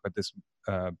can talk about this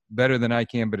better than I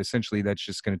can, but essentially that's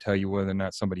just going to tell you whether or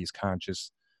not somebody's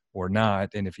conscious or not.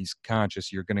 And if he's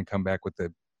conscious, you're going to come back with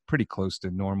the pretty close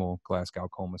to normal Glasgow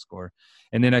coma score.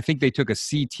 And then I think they took a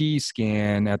CT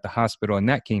scan at the hospital and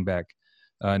that came back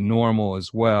normal as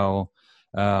well.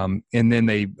 And then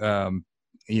they,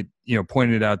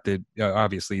 pointed out that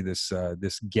obviously this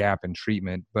gap in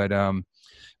treatment, but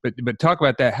talk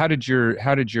about that. How did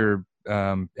your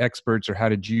experts, or how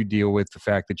did you deal with the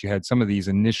fact that you had some of these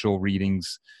initial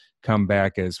readings come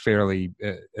back as fairly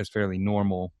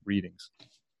normal readings?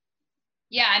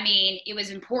 Yeah, I mean, it was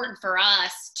important for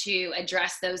us to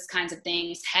address those kinds of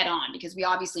things head on because we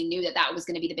obviously knew that that was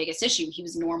going to be the biggest issue. He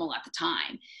was normal at the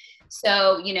time.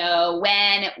 So, you know,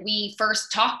 when we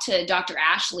first talked to Dr.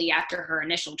 Ashley after her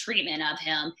initial treatment of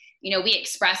him, you know, we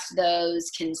expressed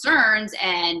those concerns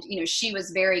and, you know, she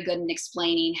was very good in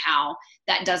explaining how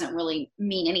that doesn't really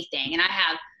mean anything. And I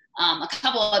have a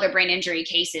couple other brain injury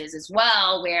cases as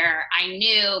well where I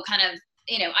knew kind of,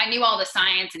 you know, I knew all the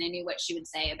science and I knew what she would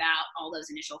say about all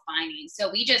those initial findings.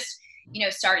 So we just, you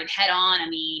know, started head on. I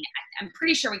mean, I'm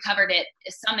pretty sure we covered it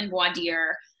some in voir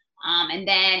dire. And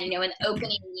then, you know, in the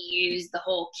opening, we used the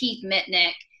whole Keith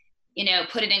Mitnick, you know,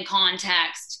 put it in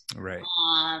context. Right.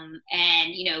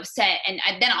 And, you know, and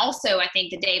then also I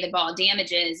think the David Ball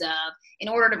damages of, in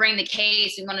order to bring the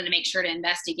case, we wanted to make sure to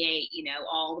investigate, you know,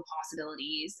 all the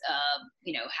possibilities of,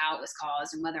 you know, how it was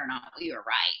caused and whether or not we were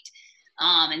right.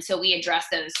 And so we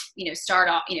addressed those, you know, start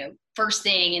off, you know, first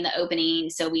thing in the opening.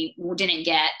 So we didn't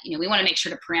get, you know, we want to make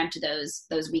sure to preempt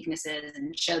those weaknesses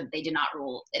and show that they did not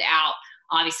rule it out.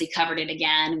 Obviously covered it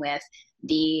again with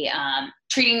the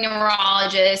treating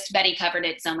neurologist. Betty covered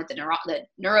it some with the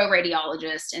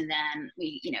neuroradiologist. And then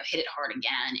we, you know, hit it hard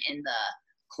again in the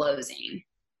closing.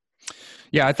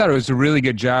 Yeah, I thought it was a really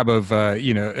good job of,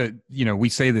 you know, we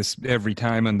say this every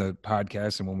time on the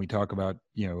podcast and when we talk about,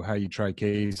 you know, how you try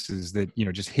cases that, you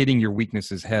know, just hitting your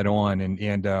weaknesses head on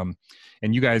and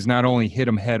you guys not only hit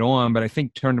them head on, but I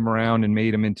think turned them around and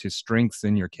made them into strengths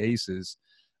in your cases,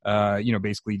 you know,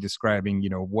 basically describing, you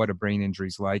know, what a brain injury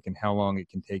is like and how long it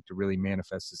can take to really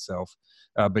manifest itself.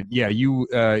 But yeah,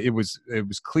 it was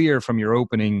clear from your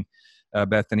opening,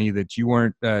 Bethany, that you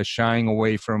weren't shying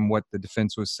away from what the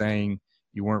defense was saying.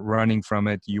 You weren't running from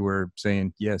it. You were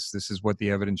saying, yes, this is what the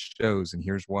evidence shows, and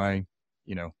here's why,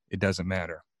 you know, it doesn't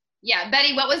matter. Yeah.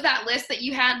 Betty, what was that list that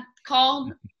you had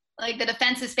called? Like the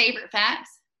defense's favorite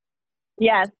facts?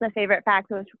 Yes, the favorite facts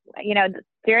was, you know,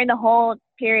 during the whole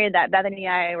period that Bethany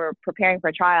and I were preparing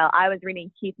for trial, I was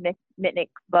reading Keith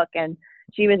Mitnick's book and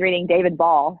she was reading David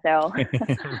Ball. So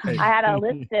I had a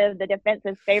list of the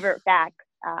defense's favorite facts.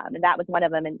 And that was one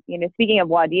of them. And, you know, speaking of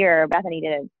voir dire, Bethany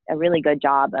did a really good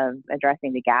job of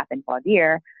addressing the gap in voir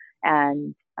dire.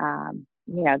 And,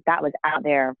 you know, that was out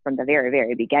there from the very,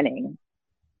 very beginning.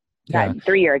 Yeah. That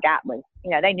 3-year gap was, you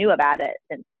know, they knew about it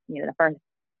since, you know,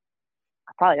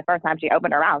 probably the first time she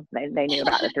opened her mouth, they knew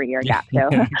about the 3-year gap. So,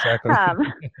 Exactly.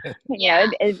 you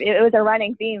know, it was a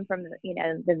running theme from, you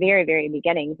know, the very, very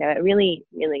beginning. So it really,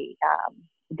 really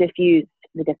diffused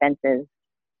the defense's,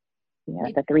 you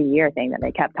know, the 3-year thing that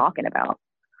they kept talking about.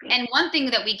 And one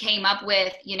thing that we came up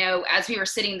with, you know, as we were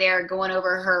sitting there going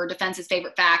over her defense's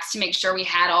favorite facts to make sure we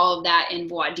had all of that in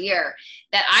voir dire,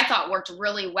 that I thought worked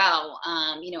really well.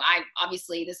 You know,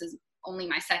 obviously this is only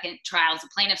my second trial as a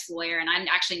plaintiff's lawyer, and I've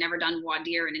actually never done voir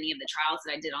dire in any of the trials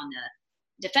that I did on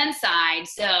the defense side.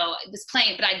 So it was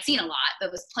playing, but I'd seen a lot,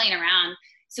 but was playing around.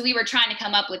 So we were trying to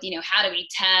come up with, you know, how do we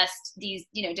test these,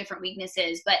 you know, different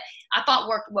weaknesses. But I thought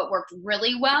what worked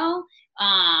really well,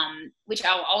 which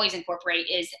I'll always incorporate,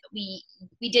 is we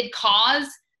did cause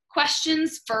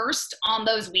questions first on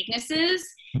those weaknesses.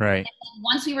 Right. And then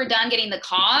once we were done getting the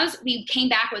cause, we came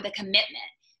back with a commitment.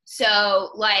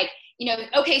 So like, you know,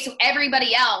 okay, so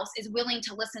everybody else is willing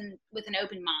to listen with an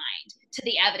open mind to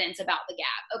the evidence about the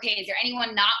gap. Okay, is there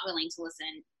anyone not willing to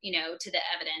listen, you know, to the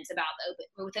evidence about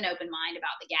with an open mind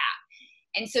about the gap?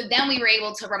 And so then we were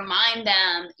able to remind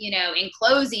them, you know, in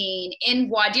closing, in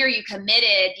voir dire, you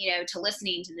committed, you know, to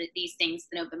listening to these things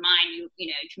with an open mind. You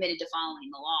know, you committed to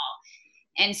following the law.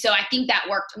 And so I think that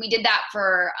worked. And we did that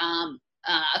for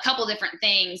a couple different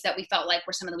things that we felt like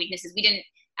were some of the weaknesses. We didn't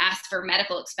ask for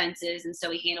medical expenses, and so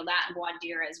we handled that in voir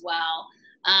dire as well.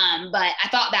 But I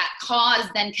thought that cause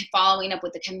then following up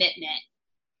with the commitment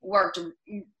worked,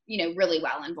 you know, really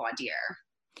well in voir dire.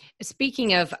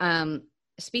 Speaking of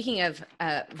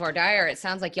voir dire, it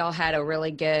sounds like y'all had a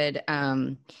really good,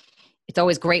 it's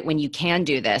always great when you can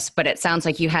do this, but it sounds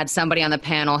like you had somebody on the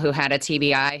panel who had a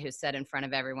TBI who said in front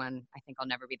of everyone, I think I'll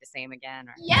never be the same again.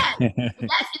 Or, yes.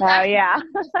 Oh, yeah.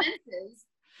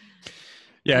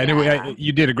 Yeah, anyway,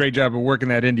 you did a great job of working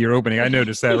that into your opening. I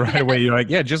noticed that right away. You're like,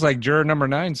 yeah, just like juror number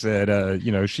 9 said,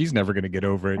 you know, she's never going to get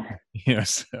over it. You know,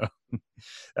 so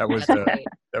that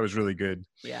was really good.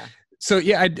 Yeah. So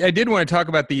yeah, I did want to talk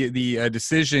about the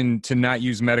decision to not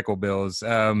use medical bills.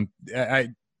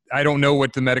 I don't know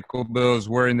what the medical bills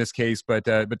were in this case, but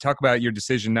talk about your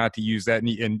decision not to use that.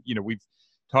 And you know, we've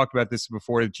talked about this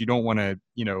before, that you don't want to,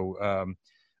 you know,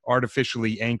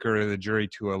 artificially anchor the jury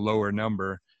to a lower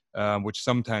number. Which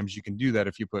sometimes you can do that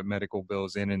if you put medical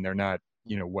bills in and they're not,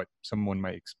 you know, what someone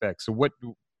might expect. So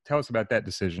tell us about that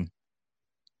decision.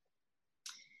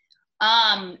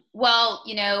 Well,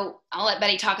 I'll let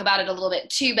Betty talk about it a little bit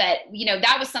too, but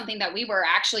that was something that we were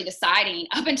actually deciding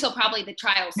up until probably the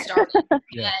trial started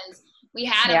because we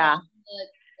had it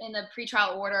in the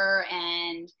pretrial order,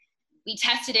 and we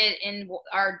tested it in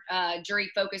our jury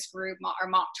focus group, our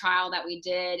mock trial that we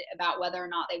did about whether or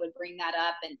not they would bring that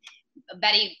up. And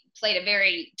Betty played a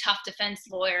very tough defense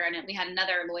lawyer, and we had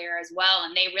another lawyer as well,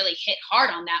 and they really hit hard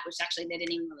on that, which actually they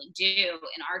didn't even really do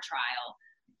in our trial.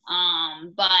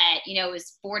 But it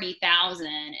was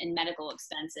 $40,000 in medical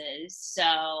expenses.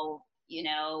 So,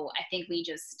 I think we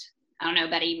just, I don't know,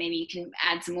 Betty, maybe you can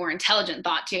add some more intelligent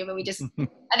thought to it, but we just,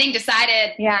 I think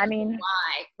decided,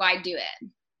 why do it?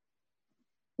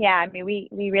 Yeah, I mean, we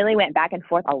really went back and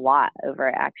forth a lot over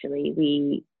it, actually.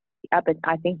 We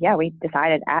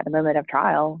decided at the moment of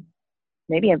trial,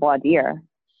 maybe in voir dire.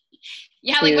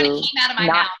 Yeah, like when it came out of my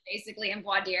mouth, basically in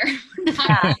voir dire.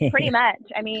 Yeah, pretty much.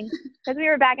 I mean, because we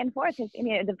were back and forth.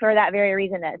 For that very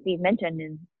reason that Steve mentioned,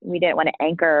 is we didn't want to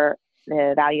anchor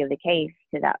the value of the case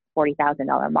to that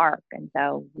 $40,000 mark, and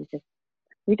so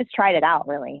we just tried it out,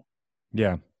 really.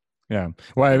 Yeah.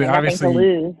 Well, I mean, obviously, nothing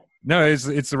to lose. No,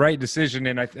 it's the right decision,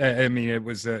 and I mean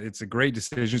it's a great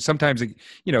decision. Sometimes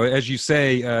as you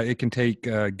say, it can take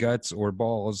guts or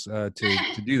balls to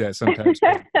do that. Sometimes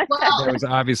that was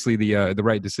obviously the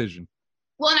right decision.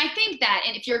 Well, and I think that,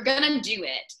 and if you're gonna do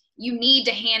it, you need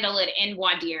to handle it in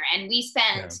voir dire. And we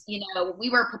spent, we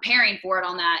were preparing for it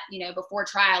on that, before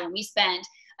trial, and we spent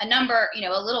a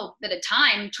little bit of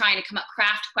time trying to come up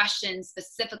craft questions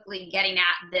specifically getting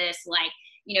at this, like,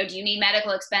 do you need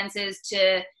medical expenses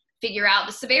to figure out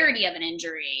the severity of an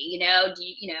injury,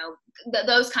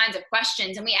 those kinds of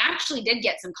questions. And we actually did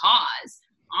get some cause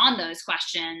on those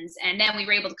questions. And then we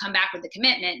were able to come back with the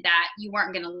commitment that you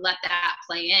weren't going to let that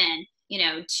play in,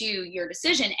 to your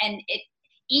decision. And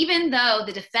even though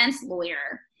the defense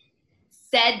lawyer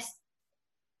said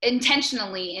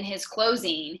intentionally in his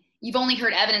closing, you've only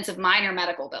heard evidence of minor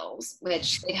medical bills,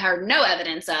 which they heard no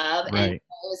evidence of. Right. And it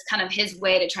was kind of his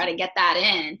way to try to get that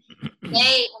in. When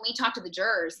we talked to the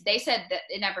jurors, they said that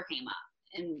it never came up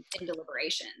in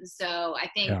deliberations. So I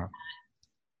think,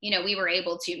 we were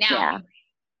able to. Now,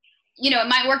 it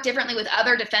might work differently with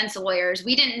other defense lawyers.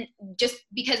 We didn't, just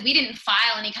because we didn't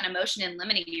file any kind of motion in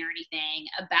limine or anything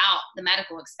about the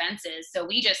medical expenses. So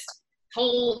we just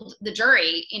told the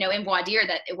jury, in voir dire,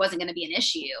 that it wasn't going to be an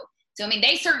issue. So, I mean,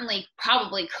 they certainly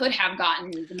probably could have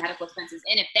gotten the medical expenses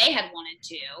in if they had wanted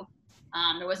to.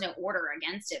 There was no order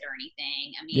against it or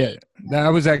anything. I mean, I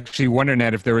was actually wondering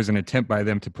that if there was an attempt by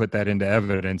them to put that into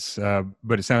evidence,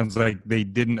 but it sounds like they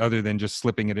didn't, other than just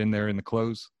slipping it in there in the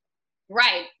close.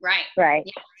 Right. Yeah,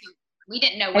 we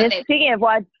didn't know what they. Speaking of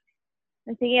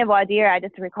voir dire, I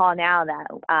just recall now that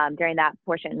during that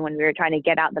portion when we were trying to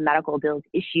get out the medical bills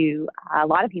issue, a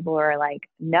lot of people were like,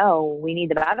 "No, we need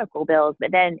the medical bills."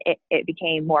 But then it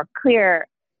became more clear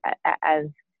as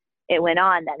it went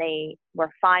on that they were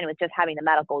fine with just having the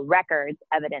medical records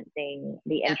evidencing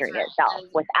the injury itself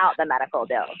without the medical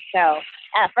bills. So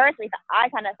at first I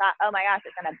kind of thought, oh my gosh,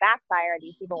 it's going to backfire.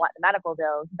 These people want the medical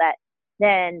bills. But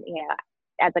then,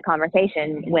 as the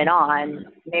conversation went on,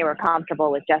 they were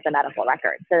comfortable with just the medical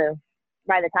records. So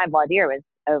by the time voir dire was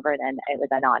over, then it was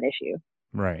a non-issue.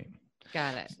 Right.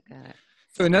 Got it.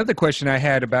 So another question I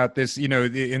had about this,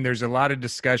 and there's a lot of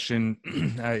discussion,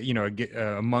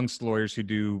 amongst lawyers who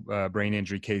do brain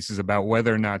injury cases about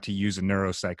whether or not to use a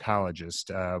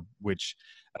neuropsychologist, which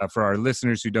for our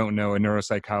listeners who don't know, a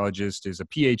neuropsychologist is a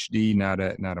PhD, not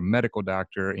a medical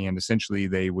doctor. And essentially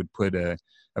they would put a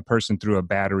person through a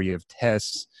battery of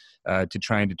tests to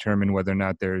try and determine whether or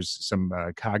not there's some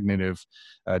cognitive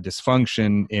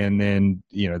dysfunction. And then,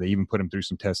 they even put them through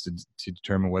some tests to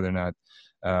determine whether or not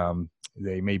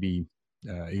they may be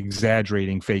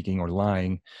exaggerating, faking, or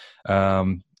lying.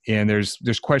 And there's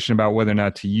question about whether or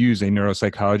not to use a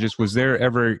neuropsychologist. Was there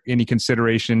ever any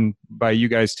consideration by you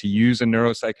guys to use a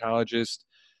neuropsychologist?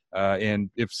 And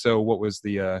if so, what was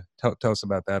the, tell us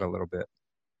about that a little bit.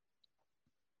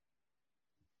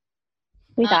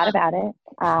 We thought about it.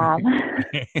 I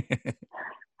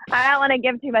don't want to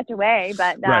give too much away,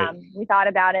 but we thought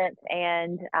about it,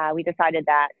 and we decided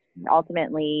that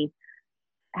ultimately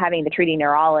having the treating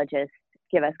neurologist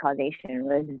give us causation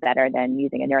was better than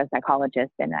using a neuropsychologist.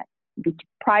 And that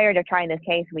prior to trying this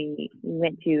case, we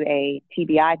went to a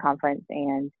TBI conference,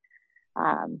 and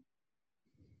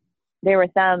there was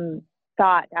some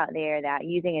thought out there that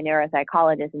using a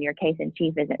neuropsychologist in your case in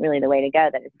chief isn't really the way to go,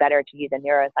 that it's better to use a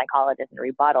neuropsychologist in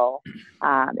rebuttal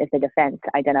if the defense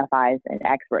identifies an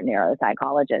expert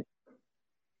neuropsychologist.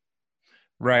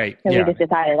 Right. So yeah. we just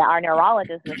decided that our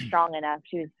neurologist was strong enough.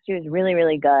 She was really,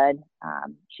 really good.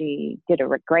 She did a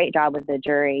great job with the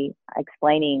jury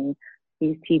explaining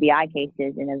these TBI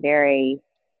cases in a very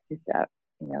just a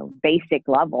basic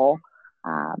level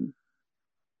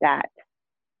that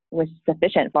was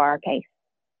sufficient for our case.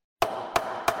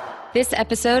 This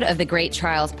episode of the Great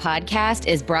Trials podcast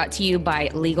is brought to you by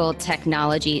Legal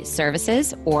Technology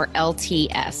Services, or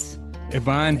LTS.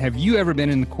 Yvonne, have you ever been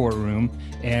in the courtroom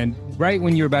and right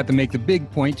when you're about to make the big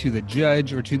point to the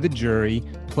judge or to the jury,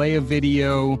 play a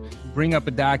video, bring up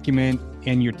a document,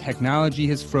 and your technology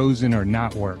has frozen or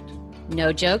not worked?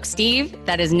 No joke, Steve.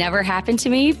 That has never happened to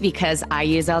me because I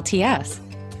use LTS.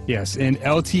 Yes, and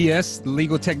LTS,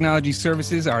 Legal Technology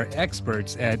Services, are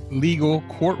experts at legal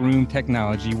courtroom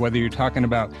technology, whether you're talking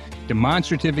about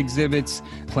demonstrative exhibits,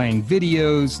 playing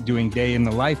videos, doing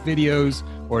day-in-the-life videos,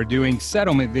 or doing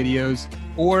settlement videos,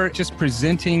 or just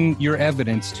presenting your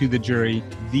evidence to the jury.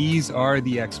 These are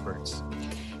the experts.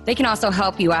 They can also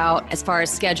help you out as far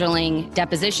as scheduling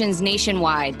depositions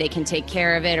nationwide. They can take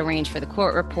care of it, arrange for the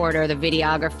court reporter, the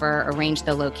videographer, arrange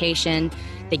the location.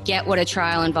 They get what a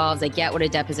trial involves, they get what a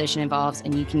deposition involves,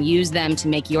 and you can use them to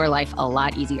make your life a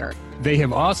lot easier. They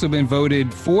have also been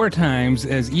voted 4 times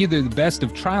as either the best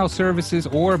of trial services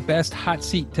or best hot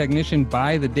seat technician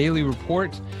by the Daily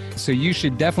Report. So you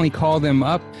should definitely call them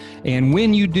up. And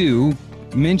when you do,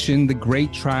 mention the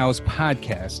Great Trials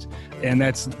podcast. And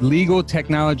that's Legal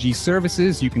Technology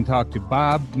Services. You can talk to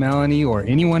Bob, Melanie, or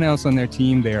anyone else on their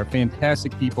team. They are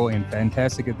fantastic people and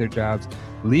fantastic at their jobs.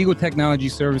 Legal Technology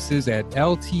Services at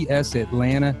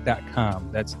ltsatlanta.com.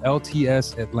 That's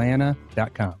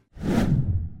ltsatlanta.com.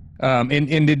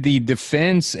 And did the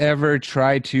defense ever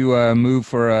try to move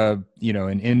for an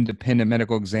independent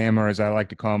medical exam, or as I like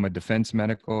to call them, a defense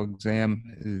medical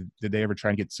exam? Did they ever try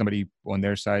and get somebody on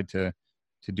their side to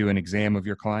do an exam of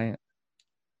your client?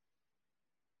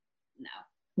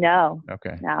 No.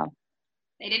 Okay. No.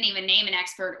 They didn't even name an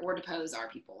expert or depose our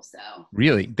people. So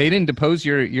really, they didn't depose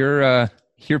your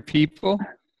people?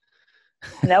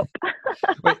 Nope.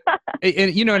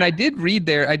 And I did read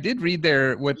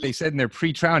their what they said in their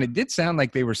pre-trial, and it did sound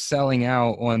like they were selling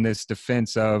out on this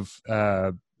defense of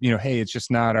hey, it's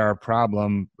just not our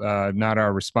problem, not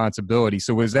our responsibility.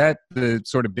 So was that the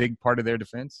sort of big part of their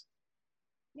defense?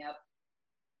 Yep.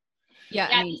 Yeah,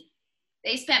 I mean,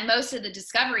 they spent most of the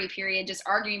discovery period just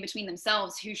arguing between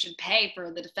themselves who should pay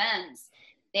for the defense.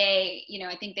 They,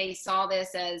 I think they saw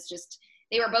this as just,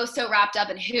 they were both so wrapped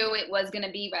up in who it was going to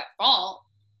be at fault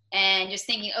and just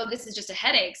thinking, oh, this is just a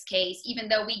headaches case, even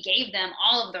though we gave them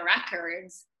all of the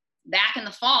records back in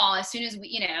the fall as soon as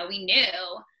we knew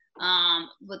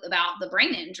about the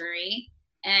brain injury.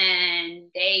 And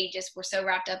they just were so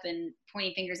wrapped up in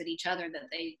pointing fingers at each other that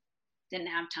they didn't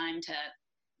have time to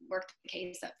work the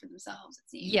case up for themselves, it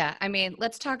seems. Yeah, I mean,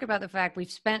 let's talk about the fact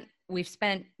we've done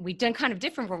kind of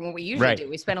different from what we usually do.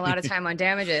 We spent a lot of time on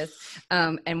damages,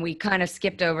 and we kind of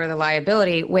skipped over the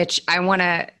liability, which I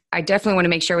definitely want to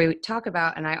make sure we talk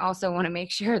about. And I also want to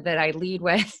make sure that I lead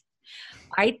with,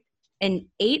 an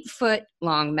 8-foot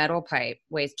long metal pipe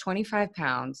weighs 25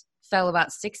 pounds, fell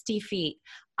about 60 feet.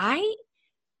 I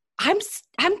can't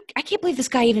believe this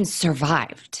guy even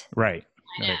survived. Right.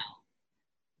 I know.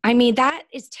 I mean, that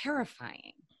is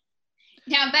terrifying.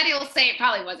 Now, Betty will say it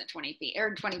probably wasn't 20 feet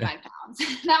or 25 pounds.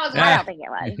 That was I don't think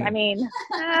it was. I mean,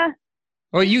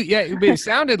 well, it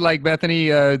sounded like,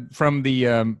 Bethany, from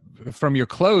your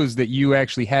clothes that you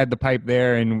actually had the pipe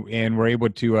there and were able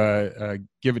to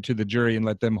give it to the jury and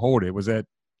let them hold it. Was that?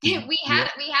 We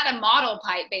had a model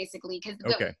pipe basically because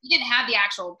we didn't have the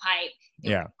actual pipe.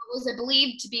 It was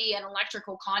believed to be an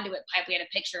electrical conduit pipe. We had a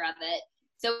picture of it.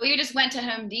 So we just went to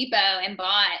Home Depot and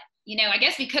bought, I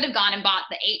guess we could have gone and bought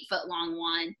the 8-foot long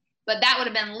one, but that would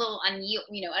have been a little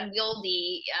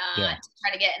unwieldy to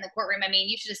try to get in the courtroom. I mean,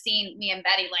 you should have seen me and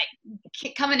Betty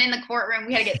coming in the courtroom.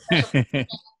 We had to get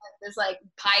this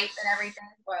pipe and everything.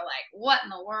 We're like, what in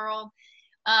the world?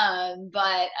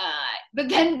 But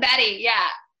then Betty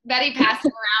passed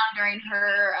it around during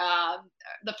her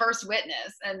the first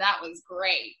witness, and that was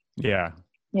great. Yeah.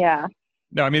 Yeah.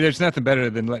 No, I mean, there's nothing better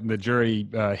than letting the jury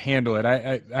handle it.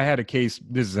 I had a case,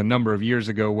 this is a number of years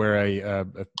ago, where a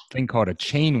thing called a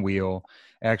chain wheel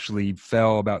actually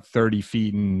fell about 30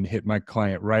 feet and hit my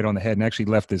client right on the head and actually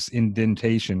left this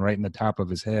indentation right in the top of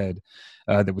his head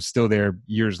that was still there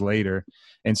years later.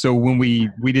 And so when we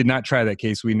did not try that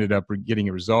case, we ended up getting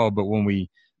it resolved. But when we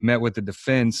met with the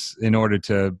defense in order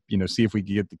to, see if we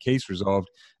could get the case resolved,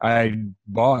 I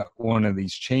bought one of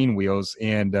these chain wheels,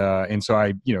 and so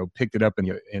I, picked it up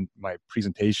in my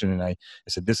presentation, and I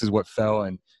said, this is what fell,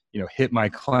 and hit my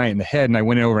client in the head. And I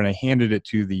went over and I handed it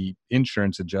to the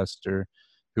insurance adjuster,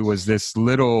 who was this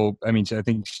little, I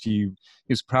think she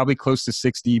was probably close to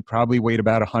 60, probably weighed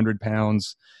about 100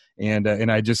 pounds. And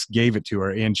I just gave it to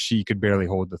her, and she could barely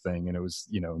hold the thing. And it was,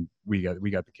 we got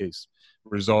the case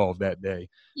resolved that day.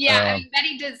 Yeah,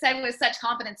 Betty did say with such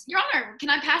confidence, Your Honor, can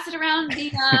I pass it around to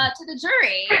the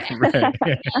jury? Right.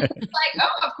 Like,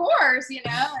 oh, of course,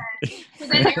 So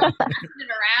then they were passing it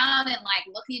around and like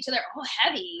looking at each other, oh,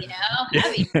 heavy,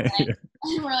 heavy.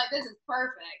 And we're like, this is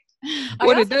perfect.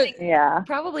 What it does,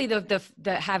 probably the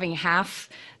having half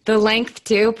the length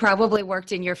too probably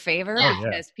worked in your favor,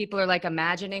 because people are like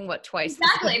imagining what twice.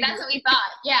 Exactly, that's what we thought.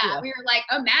 Yeah, we were like,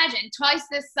 imagine twice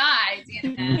this size.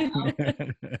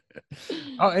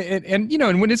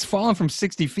 And when it's falling from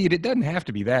 60 feet, it doesn't have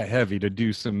to be that heavy to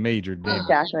do some major damage.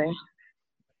 Exactly.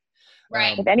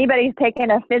 Right. If anybody's taken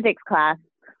a physics class.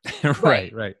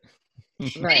 Right.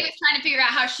 Betty was trying to figure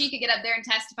out how she could get up there and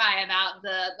testify about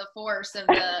the force of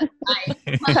the knife.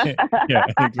 Yeah,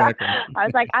 exactly. I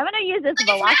was like, I'm going to use this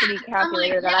velocity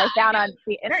calculator that I found on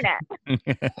the internet.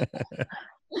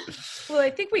 Well, I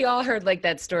think we all heard like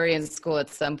that story in school at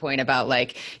some point about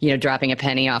like, dropping a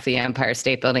penny off the Empire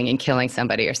State Building and killing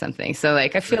somebody or something. So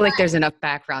like, I feel like there's enough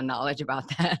background knowledge about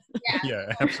that.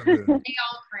 Yeah, absolutely. They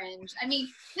all cringe. I mean,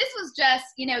 this was just,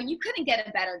 you couldn't get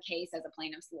a better case as a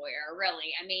plaintiff's lawyer,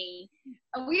 really. I mean,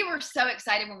 we were so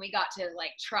excited when we got to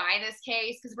like try this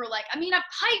case, because we're like, a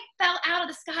pipe fell out of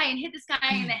the sky and hit this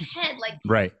guy in the head. Like,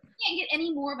 right. Can't get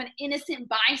any more of an innocent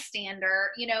bystander,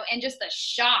 and just the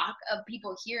shock of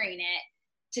people hearing it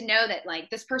to know that like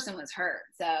this person was hurt.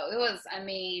 So it was,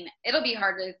 it'll be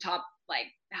hard to top like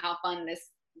how fun this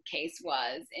case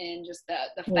was and just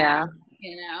the fact,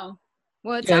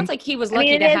 Well, it sounds like he was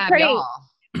lucky to have y'all.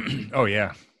 Oh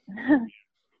yeah.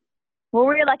 Well,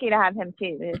 we're lucky to have him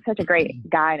too. He's such a great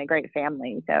guy and a great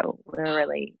family. So we're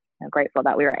really grateful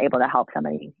that we were able to help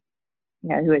somebody,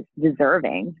 who is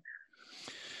deserving.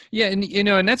 Yeah, and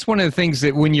that's one of the things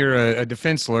that when you're a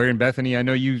defense lawyer, and Bethany, I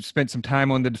know you spent some time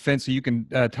on the defense, so you can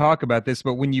talk about this.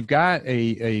 But when you've got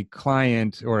a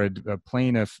client or a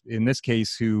plaintiff in this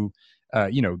case who,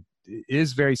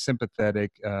 is very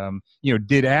sympathetic,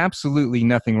 did absolutely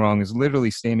nothing wrong, is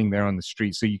literally standing there on the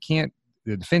street, so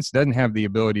the defense doesn't have the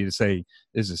ability to say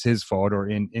this is his fault or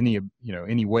in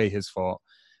any way his fault,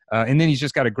 and then he's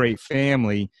just got a great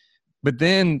family. But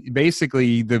then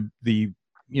basically the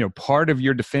part of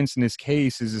your defense in this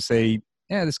case is to say,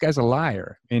 yeah, this guy's a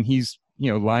liar. And he's,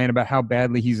 lying about how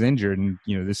badly he's injured. And,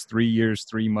 this 3 years,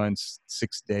 3 months,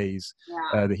 6 days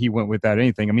that he went without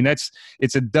anything.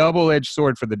 It's a double-edged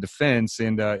sword for the defense,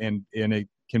 and it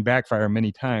can backfire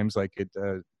many times, like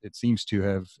it seems to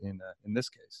have in this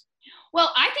case.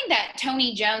 Well, I think that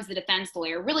Tony Jones, the defense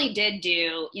lawyer, really did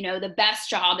do, the best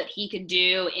job that he could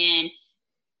do in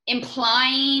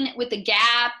implying with the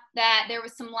gap that there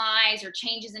was some lies or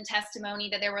changes in testimony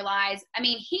that there were lies.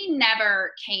 He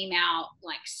never came out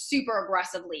like super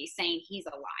aggressively saying he's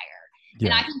a liar. Yeah.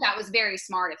 And I think that was very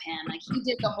smart of him. Like he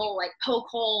did the whole like poke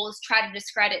holes, try to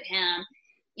discredit him.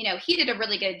 He did a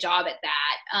really good job at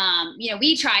that.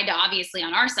 We tried to obviously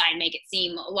on our side make it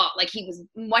seem a lot like he was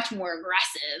much more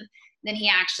aggressive than he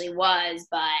actually was.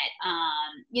 But,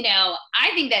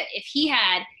 I think that if he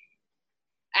had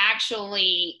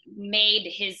actually made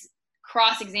his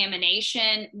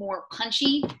cross-examination more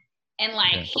punchy and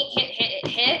like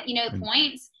hit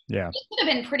points, it could have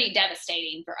been pretty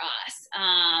devastating for us.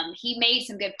 He made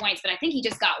some good points, but I think he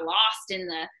just got lost in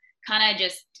the kind of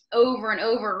just over and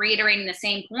over reiterating the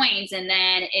same points, and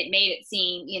then it made it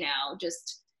seem,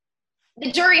 just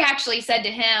the jury actually said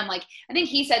to him, like, I think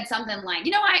he said something like,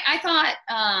 I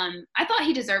thought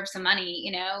he deserved some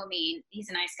money, he's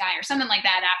a nice guy or something like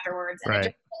that afterwards. And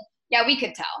right. Yeah, we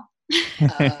could tell.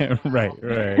 Right.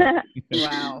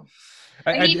 Wow.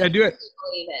 I do it.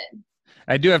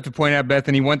 I do have to point out,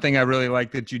 Bethany, one thing I really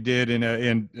like that you did,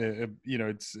 and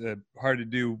it's hard to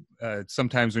do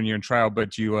sometimes when you're in trial,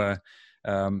 but you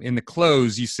in the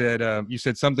close, you said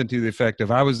something to the effect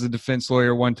of, I was the defense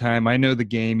lawyer one time. I know the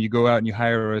game. You go out and you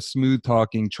hire a smooth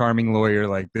talking, charming lawyer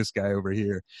like this guy over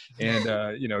here,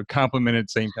 and compliment at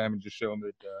the same time and just show him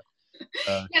that.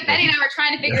 Betty and I were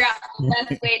trying to figure out the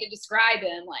best way to describe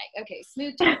him. Like, okay,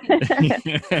 smooth talking.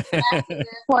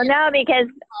 Well, no, because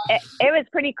it was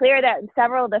pretty clear that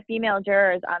several of the female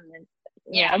jurors on this,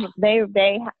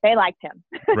 they liked him.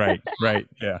 Right.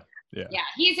 Yeah. Yeah,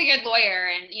 he's a good lawyer,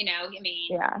 and he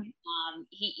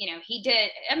did.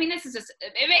 This is just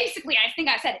basically. I think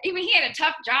I said. He had a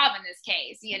tough job in this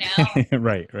case.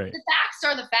 Right. The facts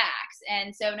are the facts,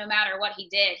 and so no matter what he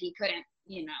did, he couldn't,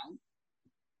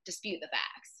 dispute the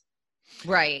facts.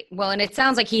 Right. Well, and it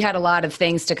sounds like he had a lot of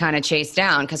things to kind of chase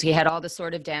down, because he had all the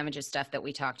sort of damages stuff that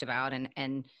we talked about,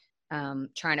 and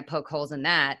trying to poke holes in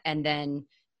that. And then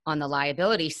on the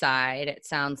liability side, it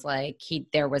sounds like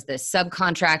there was this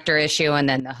subcontractor issue, and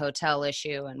then the hotel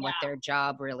issue, and what their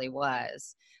job really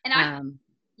was. And I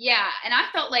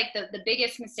felt like the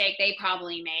biggest mistake they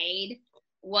probably made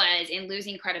was in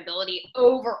losing credibility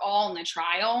overall in the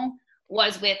trial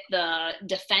was with the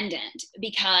defendant,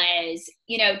 because,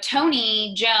 you know,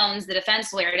 Tony Jones, the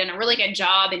defense lawyer, did a really good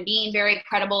job in being very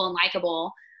credible and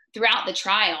likable throughout the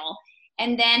trial.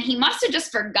 And then he must have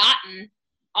just forgotten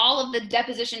all of the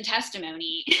deposition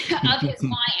testimony of his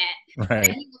client Right.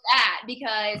 that he was at,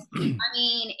 because, I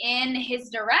mean, in his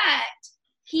direct,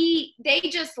 they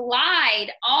just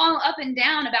lied all up and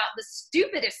down about the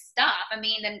stupidest stuff. I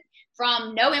mean,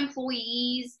 from no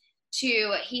employees to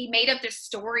the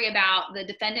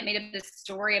defendant made up this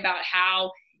story about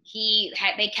how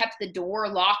they kept the door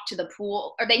locked to the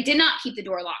pool, or they did not keep the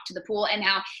door locked to the pool, and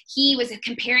how he was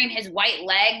comparing his white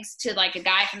legs to like a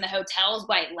guy from the hotel's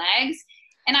white legs.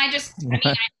 And I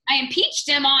impeached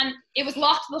him on it was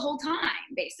locked the whole time,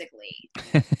 basically.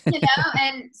 You know,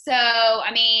 and so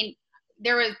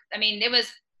it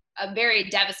was a very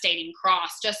devastating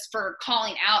cross just for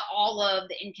calling out all of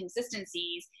the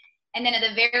inconsistencies. And then at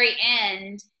the very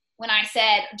end, when I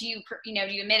said, do you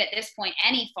admit at this point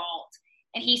any fault?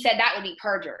 And he said that would be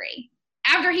perjury,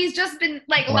 after he's just been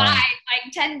lied like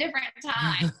 10 different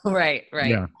times. Right.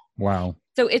 Yeah. Wow.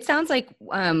 So it sounds like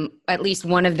at least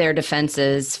one of their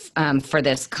defenses for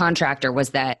this contractor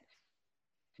was that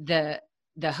the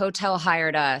hotel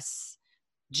hired us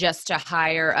just to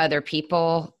hire other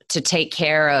people to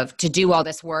to do all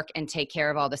this work and take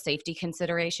care of all the safety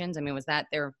considerations. I mean, was that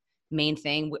their main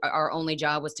thing? Our only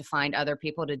job was to find other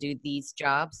people to do these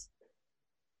jobs?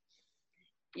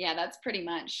 Yeah, that's pretty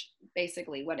much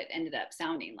basically what it ended up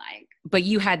sounding like. But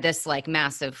you had this like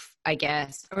massive, I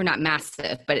guess, or not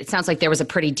massive, but it sounds like there was a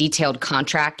pretty detailed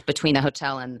contract between the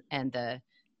hotel and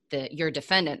your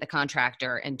defendant, the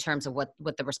contractor, in terms of what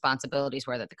the responsibilities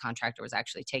were that the contractor was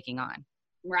actually taking on.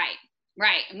 Right.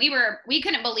 And we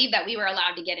couldn't believe that we were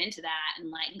allowed to get into that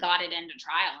and like got it into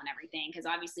trial and everything, because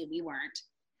obviously we weren't,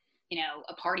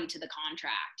 a party to the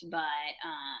contract. But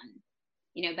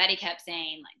Betty kept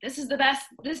saying like, this is the best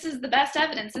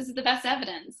evidence. This is the best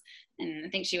evidence. And I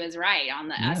think she was right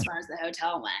as far as the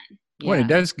hotel went. Well, it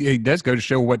does go to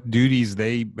show what duties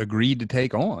they agreed to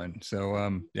take on.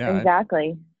 So,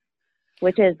 Exactly.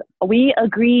 Which is, we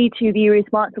agree to be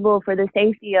responsible for the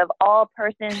safety of all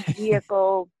persons,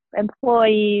 vehicles,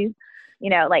 employees,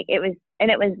 it was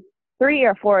 3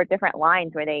 or 4 different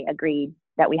lines where they agreed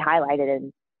that we highlighted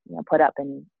and, put up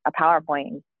in a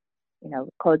PowerPoint,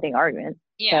 closing arguments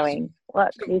showing,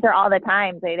 look, these are all the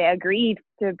times they agreed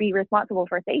to be responsible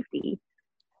for safety.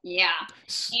 Yeah.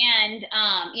 And,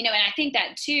 and I think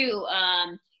that too,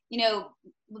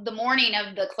 the morning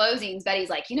of the closings, Betty's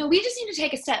like, we just need to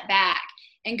take a step back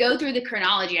and go through the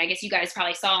chronology. I guess you guys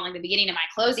probably saw in like the beginning of my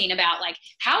closing about like,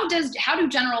 how do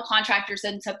general contractors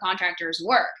and subcontractors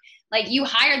work? Like you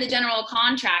hire the general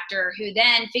contractor who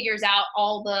then figures out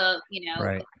all the,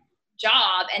 right.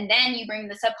 job, and then you bring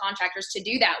the subcontractors to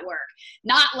do that work.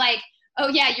 Not like, oh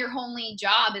yeah, your only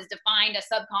job is to find a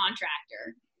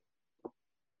subcontractor.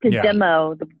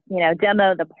 Demo the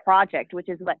project, which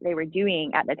is what they were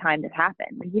doing at the time this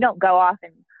happened. You don't go off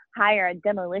and hire a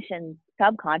demolition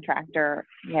subcontractor,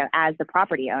 as the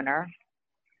property owner.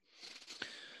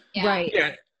 Yeah.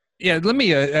 Right. Yeah. Let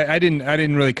me. I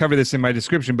didn't really cover this in my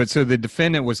description, but so the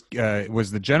defendant was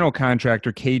the general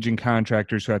contractor, Cajun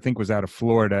Contractors, who I think was out of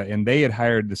Florida, and they had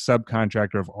hired the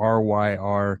subcontractor of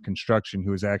RYR Construction,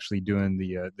 who was actually doing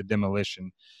the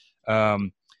demolition.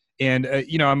 I'm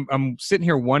sitting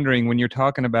here wondering, when you're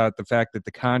talking about the fact that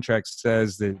the contract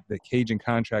says that the Cajun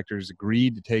Contractors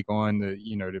agreed to take on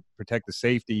to protect the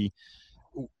safety.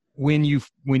 When you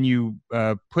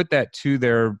put that to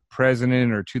their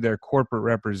president or to their corporate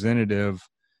representative,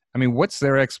 I mean, what's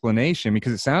their explanation?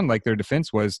 Because it sounded like their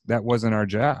defense was that wasn't our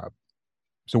job.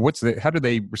 So how do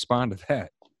they respond to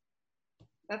that?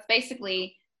 That's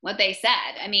basically what they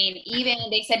said. I mean, even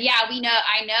they said, yeah,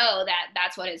 I know that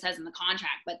that's what it says in the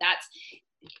contract, but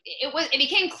it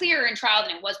became clearer in trial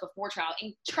than it was before trial.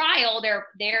 In trial,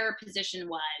 their position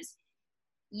was,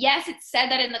 yes, it said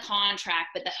that in the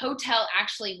contract, but the hotel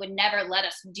actually would never let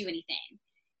us do anything.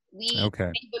 They would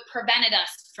prevented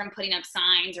us from putting up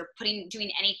signs or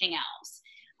doing anything else.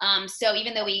 So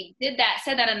even though we said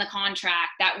that in the contract,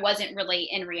 that wasn't really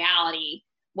in reality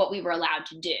what we were allowed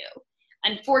to do.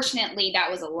 Unfortunately, that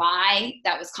was a lie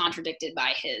that was contradicted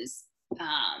by his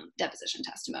deposition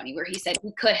testimony where he said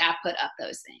he could have put up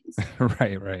those things.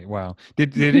 Right. Wow.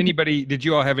 Did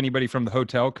you all have anybody from the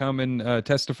hotel come and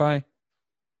testify?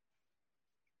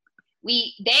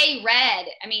 They read,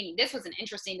 I mean, this was an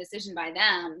interesting decision by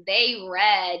them. They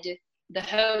read the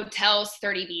hotel's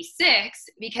 30B6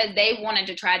 because they wanted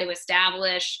to try to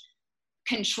establish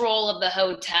control of the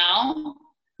hotel.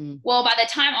 Well, by the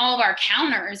time all of our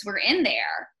counters were in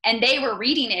there and they were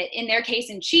reading it in their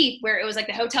case in chief, where it was like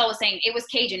the hotel was saying it was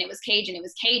Cajun, it was Cajun, it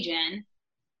was Cajun.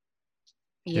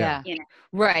 Yeah. You know.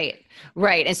 Right.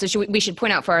 And so we should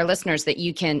point out for our listeners that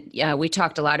you can, we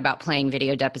talked a lot about playing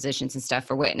video depositions and stuff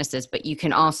for witnesses, but you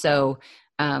can also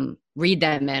read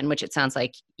them in, which it sounds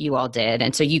like you all did.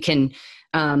 And so you can,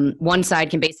 one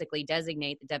side can basically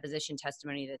designate the deposition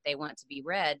testimony that they want to be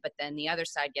read, but then the other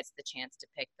side gets the chance to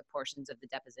pick the portions of the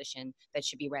deposition that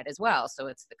should be read as well. So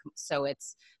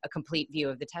it's a complete view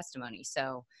of the testimony.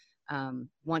 So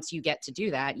once you get to do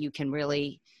that, you can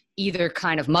really either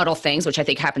kind of muddle things, which I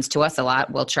think happens to us a lot.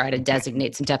 We'll try to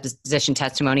designate some deposition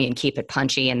testimony and keep it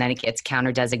punchy, and then it gets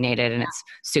counter designated and it's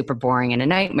super boring and a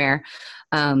nightmare.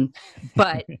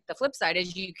 But the flip side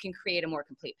is you can create a more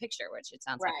complete picture, which it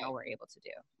sounds like y'all were able to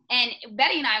do. And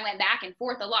Betty and I went back and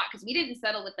forth a lot because we didn't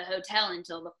settle with the hotel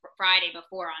until the Friday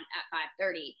before at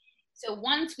 5:30. So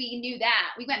once we knew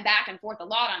that, we went back and forth a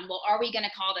lot on, well, are we going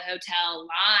to call the hotel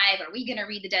live? Are we going to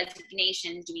read the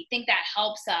designations? Do we think that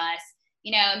helps us?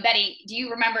 You know, and Betty, do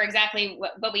you remember exactly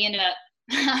what we ended up,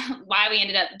 why we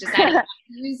ended up deciding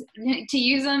to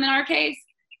use them in our case?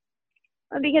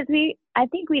 Well, because I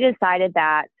think we decided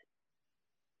that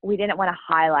we didn't want to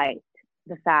highlight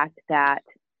the fact that,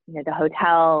 you know, the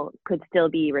hotel could still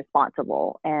be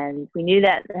responsible. And we knew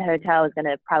that the hotel was going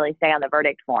to probably stay on the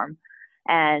verdict form.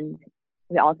 And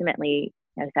we ultimately,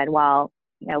 you know, said, well,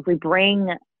 you know, if we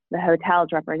bring the hotel's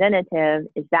representative,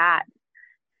 is that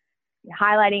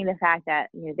highlighting the fact that,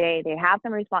 you know, they have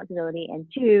some responsibility, and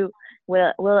two,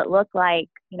 will it look like,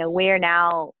 you know, we're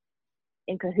now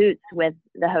in cahoots with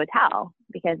the hotel,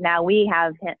 because now we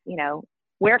have, you know,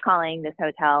 we're calling this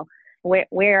hotel,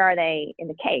 where are they in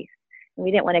the case? And we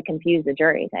didn't want to confuse the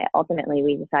jury. So ultimately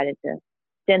we decided to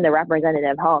send the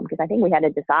representative home, because I think we had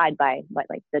to decide by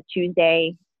like the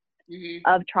Tuesday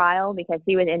of trial, because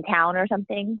he was in town or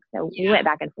something. So we went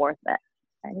back and forth, but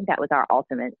I think that was our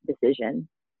ultimate decision.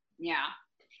 Yeah.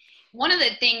 One of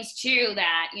the things too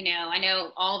that, you know, I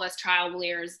know all of us trial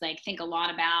lawyers like think a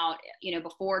lot about, you know,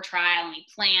 before trial, and we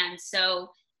plan so,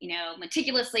 you know,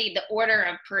 meticulously the order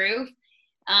of proof,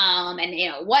 and, you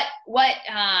know, what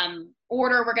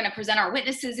order we're going to present our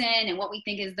witnesses in, and what we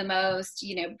think is the most,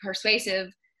 you know,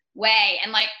 persuasive way.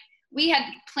 And like, we had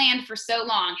planned for so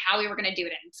long how we were going to do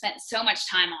it and spent so much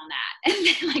time on that. And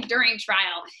then like during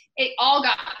trial, it all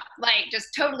got like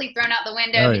just totally thrown out the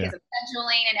window because of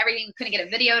scheduling and everything. We couldn't get a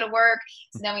video to work.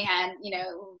 So then we had, you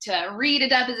know, to read a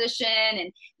deposition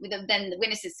and then the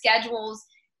witnesses' schedules.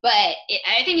 But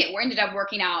I think it ended up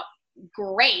working out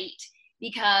great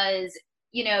because,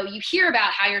 you know, you hear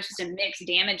about how you're supposed to mix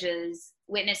damages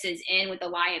witnesses in with the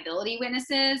liability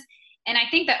witnesses. And I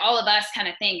think that all of us kind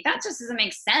of think that just doesn't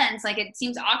make sense. Like, it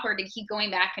seems awkward to keep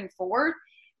going back and forth.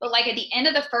 But like at the end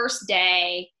of the first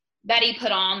day, Betty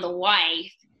put on the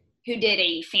wife, who did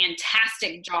a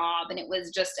fantastic job. And it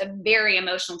was just a very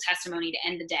emotional testimony to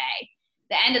end the day.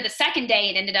 The end of the second day,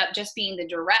 it ended up just being the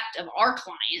direct of our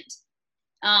client,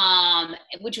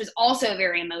 which was also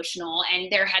very emotional.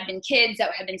 And there had been kids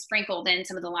that had been sprinkled in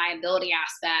some of the liability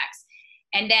aspects.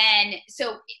 And then,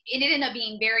 so it ended up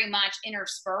being very much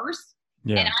interspersed.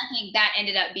 Yeah. And I think that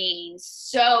ended up being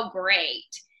so great.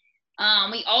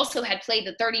 We also had played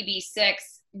the 30B6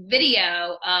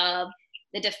 video of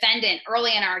the defendant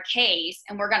early in our case,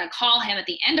 and we're going to call him at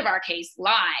the end of our case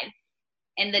live.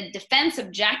 And the defense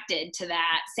objected to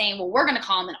that, saying, well, we're going to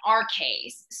call him in our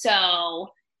case. So,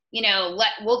 you know,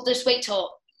 we'll just wait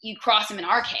till you cross him in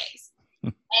our case.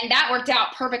 And that worked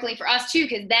out perfectly for us too,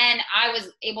 because then I was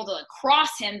able to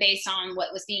cross him based on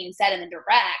what was being said in the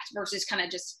direct versus kind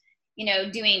of just, you know,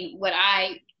 doing what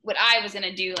I was going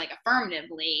to do like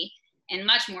affirmatively, and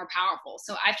much more powerful.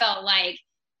 So I felt like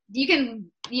you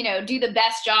can, you know, do the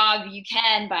best job you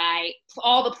can by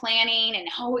all the planning and,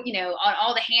 you know,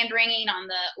 all the hand wringing on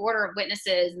the order of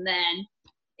witnesses. And then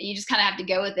you just kind of have to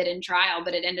go with it in trial.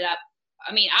 But it ended up,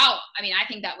 I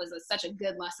think that was such a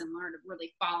good lesson learned of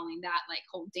really following that, like,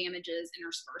 whole damages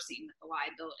interspersing with the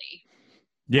liability.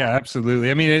 Yeah,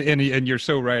 absolutely. I mean, and you're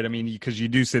so right. I mean, because you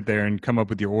do sit there and come up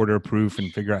with your order of proof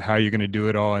and figure out how you're going to do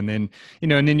it all. And then, you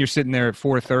know, and then you're sitting there at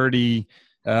 4:30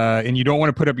 and you don't want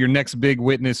to put up your next big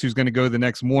witness who's going to go the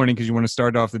next morning because you want to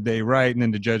start off the day right. And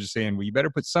then the judge is saying, well, you better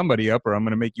put somebody up or I'm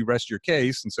going to make you rest your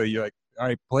case. And so you're like, all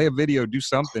right, play a video, do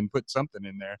something, put something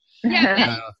in there.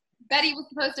 Yeah, Betty was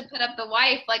supposed to put up the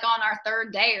wife like on our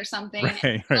third day or something.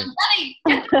 Right. Betty,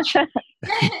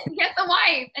 get the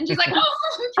wife. And she's like,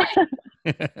 oh, okay.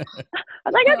 I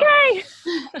was like, okay.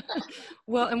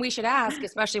 Well, and we should ask,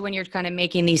 especially when you're kind of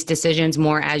making these decisions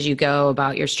more as you go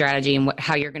about your strategy and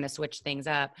how you're going to switch things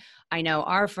up. I know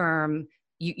our firm,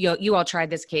 you all tried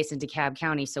this case in DeKalb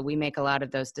County, so we make a lot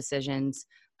of those decisions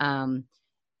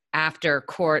after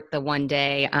court the one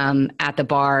day at the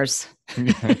bars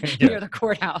near the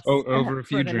courthouse. Over a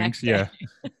few drinks, yeah.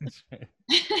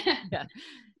 Yeah.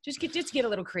 Just get a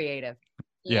little creative.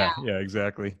 Yeah,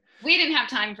 exactly. We didn't have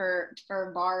time for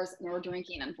bars or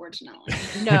drinking, unfortunately.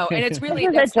 No, and it's really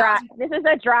this is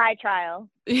a dry trial.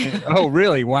 Oh,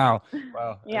 really? Wow.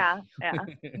 Yeah.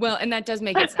 Well, and that does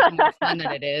make it sound more fun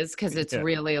than it is, because it's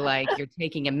really like you're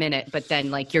taking a minute, but then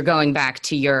like you're going back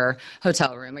to your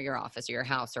hotel room or your office or your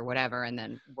house or whatever, and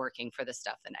then working for the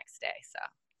stuff the next day. So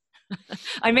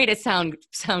I made it sound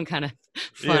kind of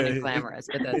fun and glamorous,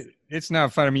 but it's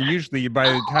not fun. I mean, usually by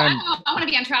the time I want to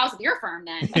be on trials with your firm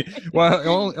then.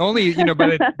 Well, only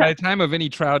by the time of any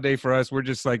trial day for us, we're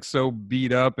just like so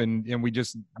beat up, and we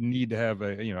just need to have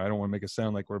I don't want to make it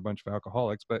sound like we're a bunch of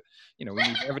alcoholics, but we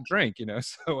need to have a drink,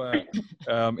 so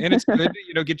and it's good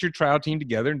to get your trial team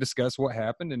together and discuss what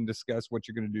happened and discuss what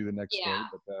you're going to do the next day.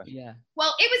 But,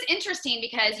 Well, it was interesting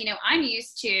because I'm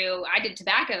used to, I did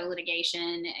tobacco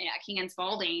litigation at King and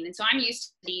Spalding, and so I'm used to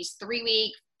these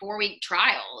 3-week, 4-week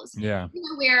trials,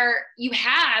 where you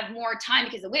have more time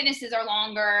because the witnesses are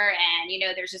longer,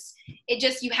 and there's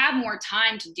you have more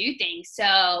time to do things.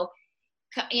 So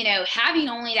having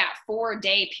only that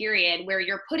 4-day period where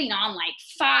you're putting on like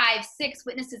 5-6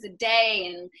 witnesses a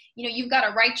day, and you've got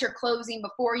to write your closing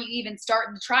before you even start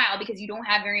the trial because you don't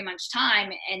have very much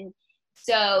time. And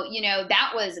so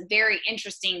that was a very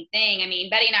interesting thing. I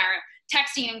mean, Betty and I are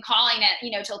texting and calling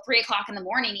at till 3 o'clock in the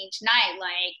morning each night,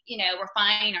 like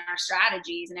refining our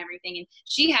strategies and everything. And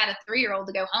she had a 3-year-old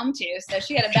to go home to, so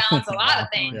she had to balance a lot of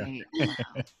things.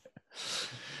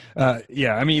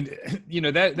 I mean,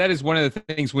 that is one of the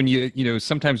things when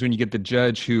sometimes when you get the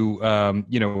judge who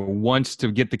wants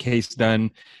to get the case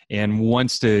done and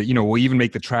wants to will even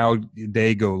make the trial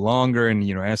day go longer, and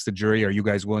ask the jury, are you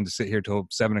guys willing to sit here till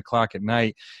 7 o'clock at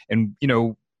night? And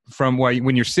from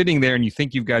when you're sitting there and you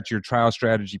think you've got your trial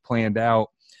strategy planned out,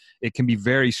 it can be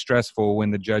very stressful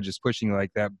when the judge is pushing like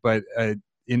that. But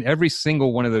in every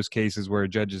single one of those cases where a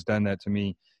judge has done that to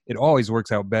me, it always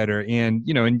works out better. And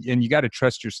and you got to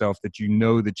trust yourself that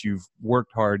that you've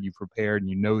worked hard, you've prepared,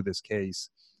 and this case,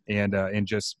 and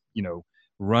just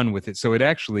run with it. So I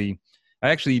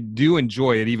actually do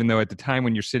enjoy it, even though at the time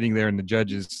when you're sitting there and the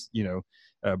judge is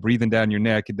breathing down your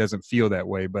neck, it doesn't feel that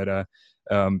way. But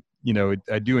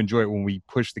I do enjoy it when we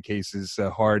push the cases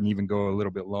hard and even go a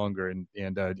little bit longer, and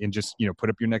just put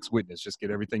up your next witness, just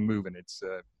get everything moving. It's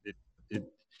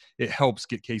it helps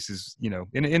get cases,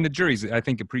 and the juries, I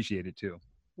think, appreciate it too.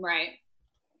 Right.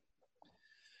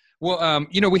 Well,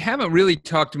 we haven't really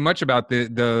talked much about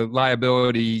the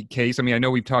liability case. I mean, I know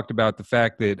we've talked about the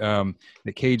fact that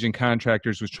the Cajun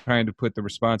Contractors was trying to put the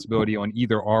responsibility on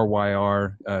either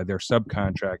RYR, their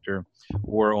subcontractor,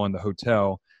 or on the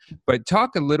hotel. But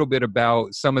talk a little bit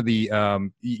about some of the,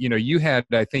 you had,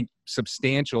 I think,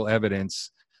 substantial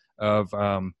evidence of,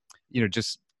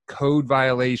 just code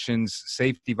violations,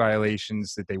 safety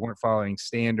violations, that they weren't following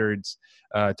standards.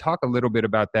 Talk a little bit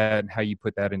about that and how you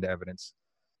put that into evidence.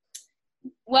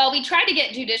 Well, we tried to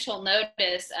get judicial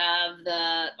notice of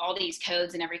all these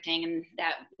codes and everything, and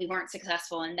that we weren't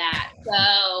successful in that.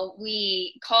 So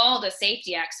we called a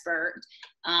safety expert,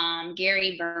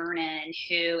 Gary Vernon,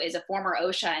 who is a former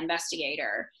OSHA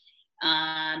investigator.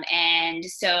 And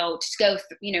so to go,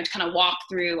 to kind of walk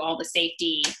through all the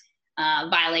safety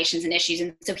violations and issues.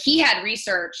 And so he had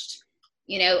researched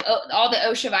all the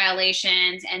OSHA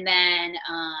violations, and then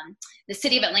the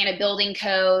city of Atlanta building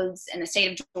codes and the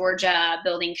state of Georgia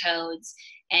building codes,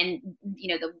 and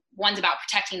the ones about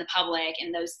protecting the public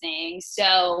and those things.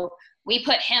 So we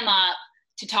put him up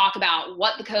to talk about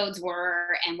what the codes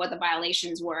were and what the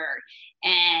violations were.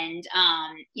 And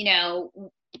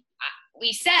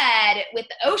we said with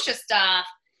the OSHA stuff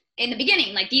in the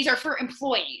beginning, like, these are for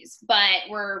employees, but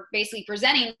we're basically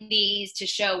presenting these to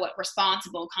show what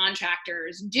responsible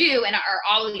contractors do and are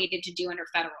obligated to do under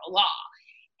federal law.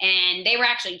 And they were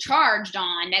actually charged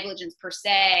on negligence per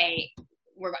se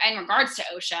in regards to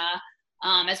OSHA,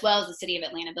 as well as the city of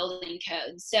Atlanta building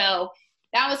codes. So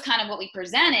that was kind of what we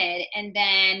presented. And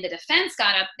then the defense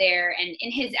got up there, and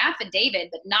in his affidavit,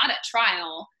 but not at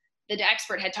trial, the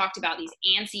expert had talked about these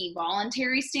ANSI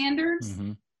voluntary standards.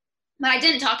 Mm-hmm. But I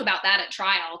didn't talk about that at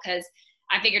trial because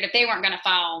I figured if they weren't going to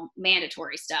file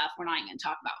mandatory stuff, we're not even going to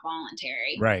talk about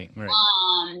voluntary. Right.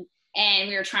 And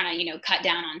we were trying to, cut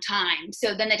down on time.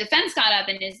 So then the defense got up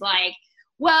and is like,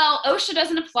 well, OSHA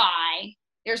doesn't apply.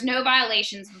 There's no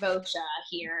violations of OSHA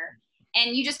here.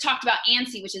 And you just talked about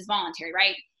ANSI, which is voluntary,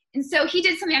 right? And so he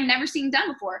did something I've never seen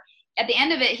done before. At the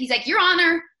end of it, he's like, Your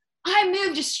Honor, I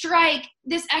move to strike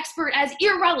this expert as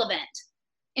irrelevant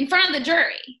in front of the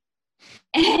jury.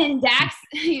 And Dax,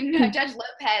 Judge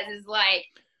Lopez is like,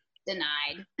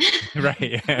 denied.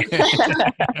 Right.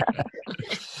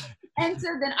 And so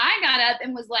then I got up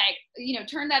and was like,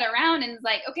 turned that around and was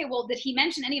like, okay, well, did he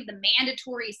mention any of the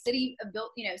mandatory City of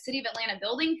Atlanta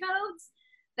building codes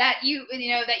that you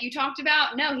talked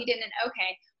about? No, he didn't.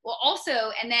 Okay. Well,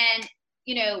 also, and then,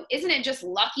 isn't it just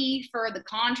lucky for the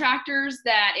contractors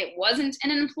that it wasn't an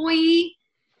employee?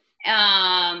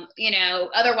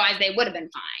 Otherwise they would have been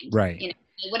fined. Right. They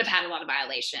would have had a lot of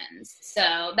violations.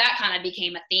 So that kind of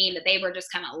became a theme that they were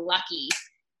just kind of lucky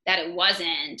that it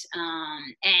wasn't.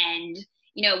 And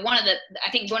I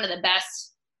think one of the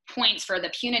best points for the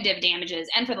punitive damages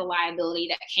and for the liability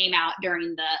that came out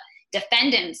during the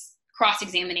defendant's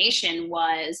cross-examination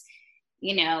was,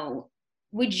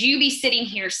 would you be sitting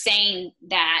here saying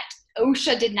that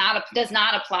OSHA does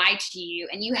not apply to you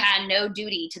and you had no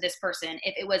duty to this person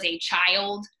if it was a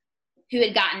child who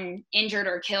had gotten injured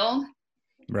or killed?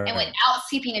 Right. And without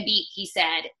skipping a beat, he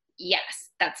said, yes,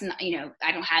 that's not,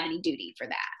 I don't have any duty for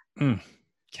that.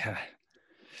 God.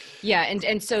 Yeah.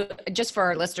 And so just for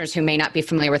our listeners who may not be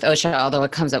familiar with OSHA, although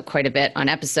it comes up quite a bit on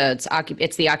episodes,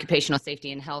 it's the Occupational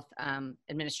Safety and Health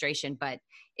Administration, but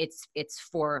it's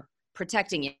for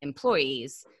protecting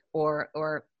employees or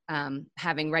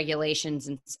having regulations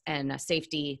and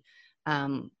safety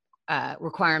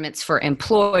requirements for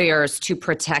employers to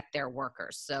protect their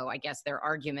workers. So I guess their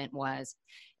argument was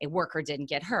a worker didn't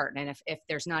get hurt. And if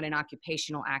there's not an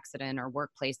occupational accident or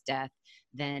workplace death,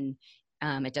 then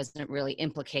it doesn't really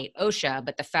implicate OSHA.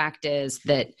 But the fact is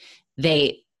that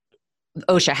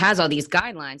OSHA has all these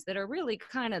guidelines that are really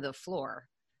kind of the floor.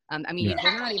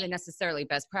 They're not even necessarily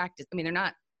best practice. They're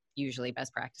not usually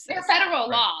best practices. They're federal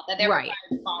law that they're required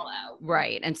to follow.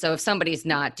 Right. And so if somebody's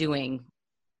not doing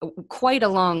quite a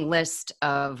long list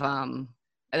of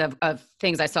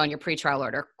things I saw in your pretrial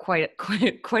order, quite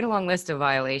a long list of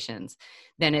violations,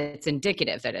 then it's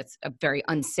indicative that it's a very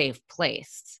unsafe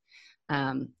place.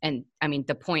 It's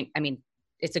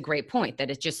a great point that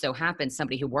it just so happens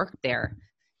somebody who worked there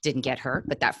didn't get hurt,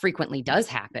 but that frequently does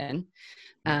happen.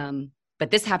 But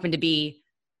this happened to be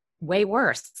way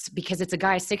worse because it's a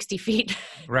guy 60 feet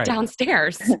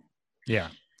downstairs. Yeah.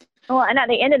 Well, and at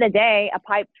the end of the day, a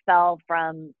pipe fell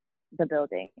from the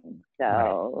building.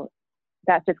 So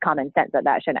that's just common sense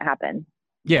that shouldn't happen.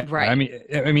 Yeah. Right.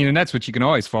 And that's what you can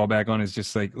always fall back on is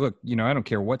just like, look, I don't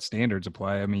care what standards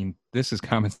apply. This is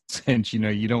common sense.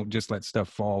 You don't just let stuff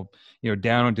fall,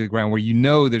 down onto the ground where,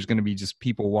 there's going to be just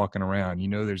people walking around,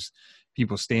 there's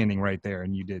people standing right there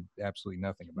and you did absolutely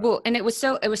nothing about it. Well, and it was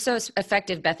so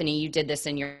effective, Bethany. You did this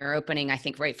in your opening, I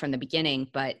think, right from the beginning,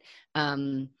 but,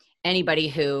 anybody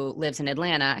who lives in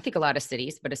Atlanta, I think a lot of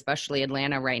cities, but especially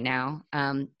Atlanta right now.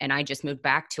 And I just moved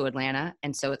back to Atlanta.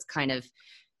 And so it's kind of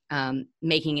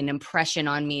making an impression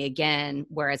on me again,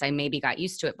 whereas I maybe got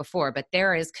used to it before, but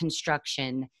there is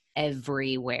construction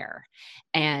everywhere.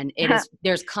 And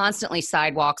there's constantly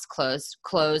sidewalks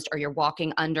closed, or you're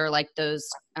walking under like those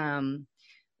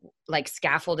like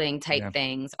scaffolding type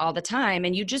things all the time.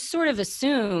 And you just sort of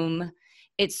assume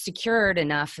it's secured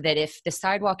enough that if the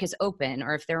sidewalk is open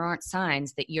or if there aren't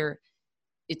signs that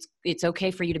it's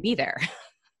okay for you to be there.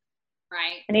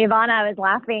 Right. And Yvonne, I was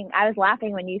laughing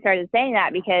when you started saying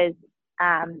that because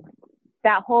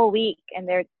that whole week, and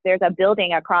there's a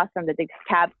building across from the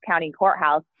DeKalb County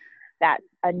Courthouse that's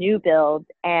a new build,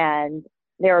 and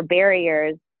there were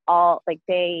barriers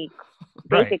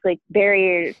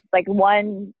barriers like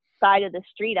one side of the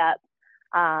street up,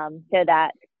 so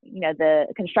that the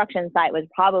construction site was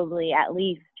probably at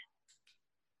least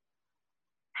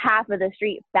half of the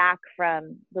street back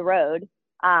from the road.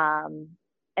 And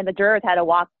the jurors had to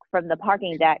walk from the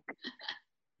parking deck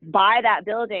by that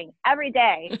building every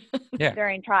day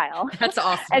during trial. That's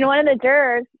awesome. And one of the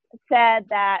jurors said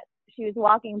that she was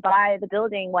walking by the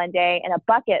building one day and a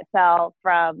bucket fell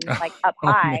from up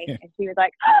high. And she was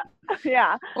like,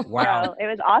 yeah. Wow. So it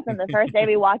was awesome. The first day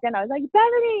we walked in, I was like,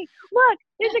 Bethany, look,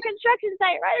 there's a construction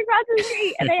site right across the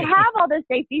street and they have all the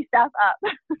safety stuff up.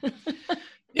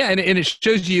 Yeah, and it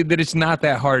shows you that it's not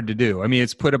that hard to do.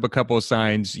 It's put up a couple of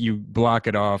signs, you block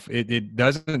it off. It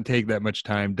doesn't take that much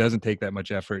time, doesn't take that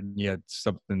much effort, and yet it's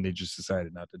something they just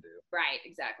decided not to do. Right,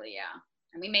 exactly, yeah.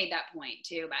 And we made that point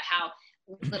too, about how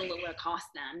little it would cost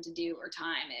them to do, or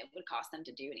time it would cost them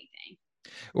to do anything.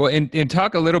 Well, and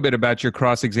talk a little bit about your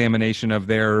cross-examination of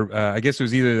their, I guess it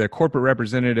was either their corporate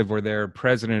representative or their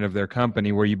president of their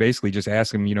company, where you basically just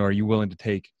ask them, are you willing to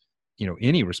take,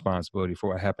 any responsibility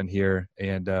for what happened here?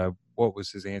 And what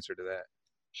was his answer to that?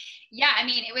 Yeah, I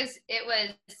mean, it was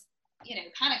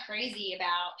kind of crazy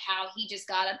about how he just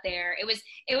got up there. It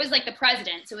was like the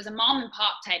president. So it was a mom and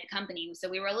pop type company. So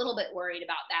we were a little bit worried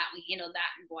about that. We handled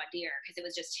that in voir dire because it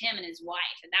was just him and his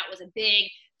wife. And that was a big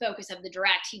focus of the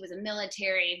direct. He was a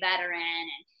military veteran,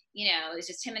 and, it was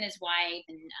just him and his wife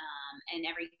and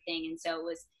everything. And so it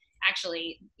was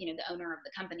actually, the owner of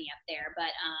the company up there.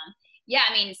 But, yeah,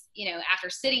 I mean, after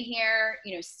sitting here,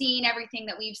 seeing everything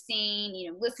that we've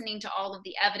seen, listening to all of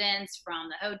the evidence from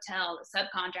the hotel, the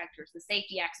subcontractors, the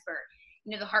safety expert,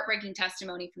 the heartbreaking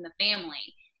testimony from the family,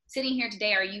 sitting here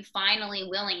today, are you finally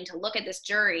willing to look at this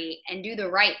jury and do the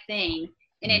right thing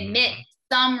and admit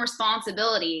some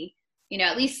responsibility,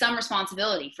 at least some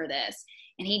responsibility for this?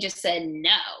 And he just said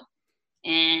no.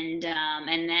 And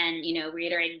then,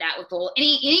 reiterated that with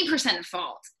any percent of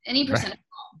fault, any percent of fault.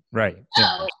 Right.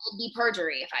 No, it would be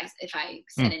perjury if I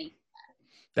said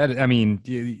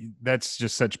anything. That's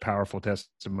just such powerful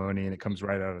testimony, and it comes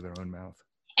right out of their own mouth.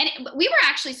 And we were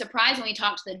actually surprised when we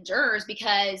talked to the jurors,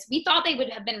 because we thought they would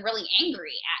have been really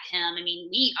angry at him. I mean,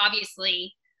 we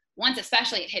obviously, once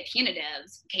especially it hit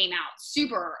punitives, came out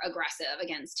super aggressive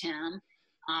against him.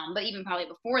 But even probably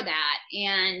before that.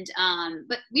 And,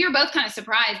 but we were both kind of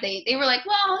surprised. They were like,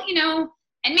 well,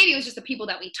 and maybe it was just the people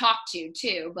that we talked to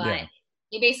too, but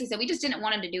they basically said, we just didn't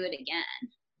want him to do it again.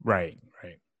 Right.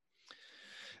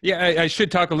 Yeah, I should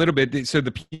talk a little bit. So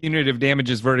the punitive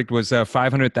damages verdict was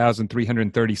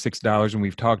 $500,336, and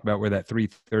we've talked about where that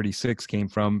 $336 came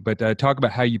from. But talk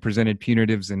about how you presented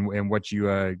punitives and what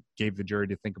you gave the jury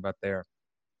to think about there.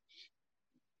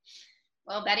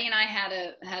 Well, Betty and I had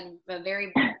a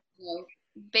very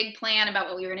big plan about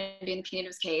what we were going to do in the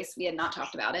punitives case. We had not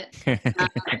talked about it.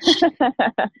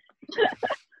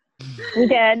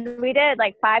 We did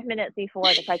like 5 minutes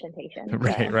before the presentation.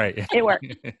 Right. It worked.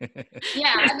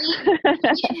 Yeah, I mean, we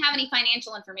didn't have any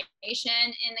financial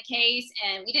information in the case,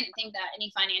 and we didn't think that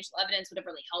any financial evidence would have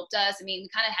really helped us. I mean, we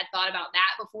kind of had thought about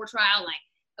that before trial, like,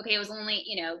 okay, it was only,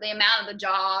 the amount of the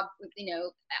job,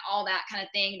 all that kind of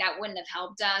thing, that wouldn't have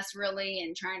helped us really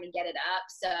in trying to get it up.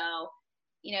 So,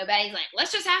 Betty's like,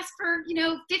 let's just ask for,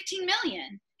 15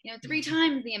 million, 3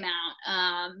 times the amount.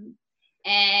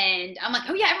 And I'm like,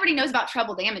 oh yeah, everybody knows about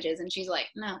treble damages. And she's like,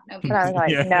 no. And I was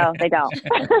like, no, they don't.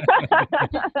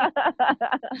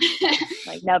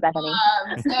 Like, no, Bethany.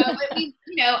 So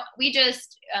we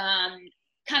just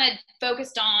kind of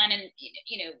focused on, and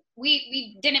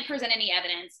we didn't present any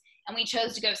evidence, and we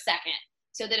chose to go second.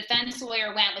 So the defense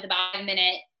lawyer went with about a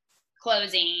minute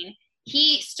closing.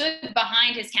 He stood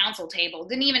behind his counsel table,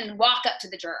 didn't even walk up to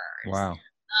the jurors. Wow.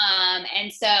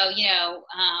 And so,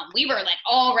 we were like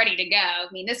all ready to go. I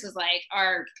mean, this was like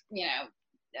our,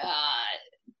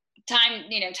 time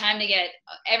to get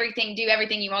do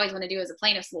everything you always want to do as a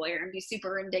plaintiff's lawyer and be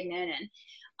super indignant and,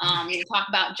 talk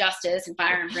about justice and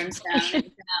fire and brimstone.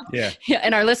 And, Yeah.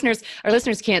 And our listeners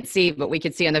can't see, but we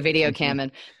could see on the video cam,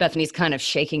 and Bethany's kind of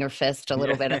shaking her fist a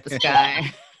little bit at the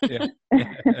sky. Yeah.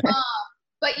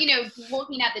 But,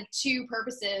 looking at the two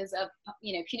purposes of,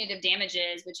 punitive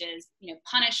damages, which is,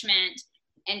 punishment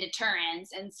and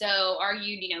deterrence. And so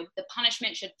argued, the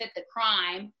punishment should fit the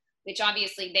crime, which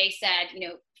obviously they said,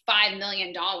 $5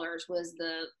 million was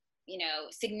the,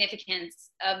 significance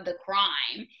of the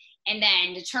crime. And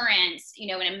then deterrence, an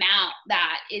amount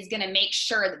that is going to make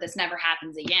sure that this never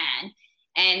happens again.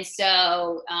 And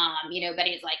so,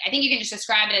 Betty's like, I think you can just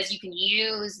describe it as you can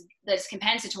use this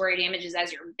compensatory damages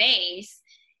as your base.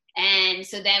 And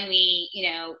so then we,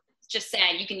 just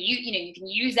said you can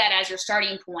use that as your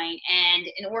starting point. And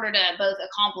in order to both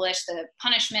accomplish the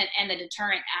punishment and the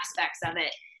deterrent aspects of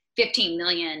it, 15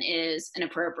 million is an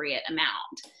appropriate amount.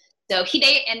 So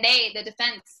the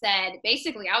defense said,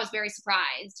 basically, I was very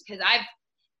surprised because I've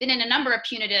been in a number of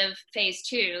punitive phase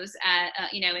twos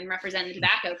in representing the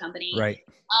tobacco company. Right.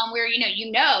 Where,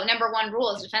 number one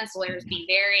rule as defense lawyers, be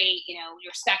very, you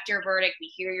respect your verdict, we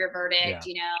hear your verdict,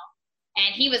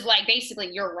 and he was like, basically,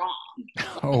 you're wrong.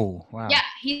 Oh, wow. Yeah.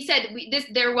 He said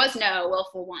there was no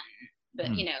willful one, but,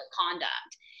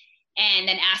 conduct, and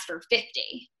then asked for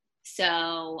 50.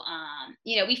 So,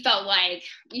 we felt like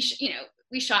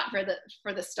we shot for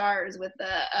the stars with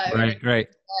the, right.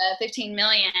 15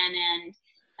 million, and,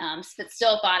 but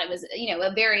still thought it was,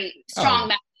 a very strong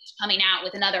message coming out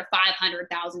with another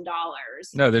 $500,000.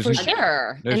 No, there's For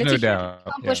sure. There's and no it's a doubt. huge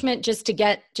accomplishment just to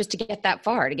get that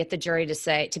far, to get the jury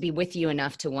to be with you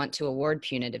enough to want to award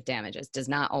punitive damages does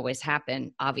not always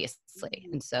happen, obviously.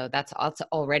 And so that's also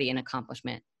already an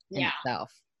accomplishment in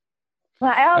itself.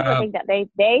 Well, I also think that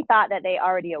they thought that they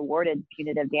already awarded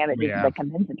punitive damages, the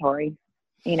compensatory,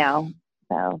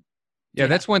 so. Yeah,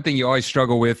 that's one thing you always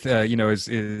struggle with,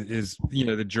 is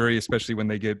the jury, especially when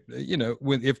they get,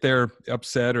 if they're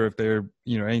upset or if they're,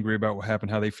 angry about what happened,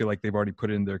 how they feel like they've already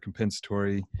put in their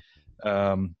compensatory.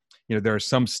 There are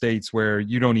some states where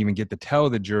you don't even get to tell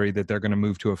the jury that they're going to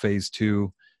move to a phase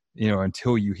 2,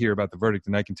 until you hear about the verdict.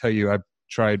 And I can tell you, I've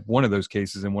tried one of those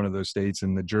cases in one of those states,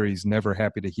 and the jury's never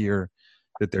happy to hear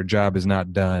that their job is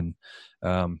not done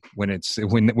when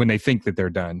they think that they're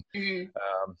done. Mm-hmm.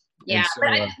 So, but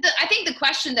I think the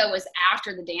question though was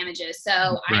after the damages.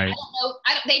 So I don't know.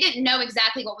 They didn't know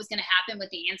exactly what was going to happen with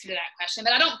the answer to that question,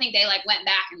 but I don't think they went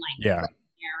back and put it there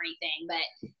or anything. But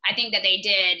I think that they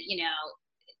did.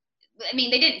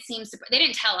 They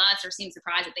didn't tell us or seem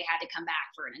surprised that they had to come back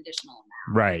for an additional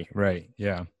amount. Right.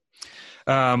 Yeah.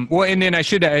 Well, and then I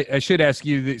should ask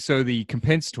you. So the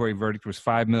compensatory verdict was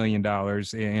 $5 million,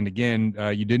 and again,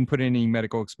 you didn't put any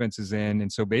medical expenses in,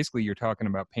 and so basically, you're talking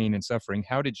about pain and suffering.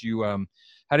 How did you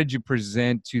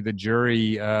present to the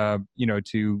jury,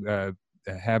 to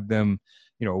have them,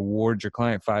 award your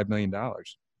client $5 million?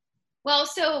 Well,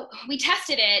 so we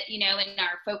tested it, in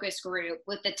our focus group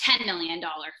with the $10 million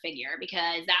figure,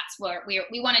 because that's where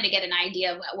we wanted to get an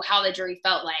idea of how the jury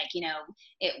felt like,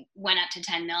 it went up to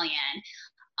 10 million.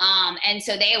 And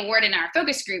so they awarded in our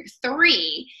focus group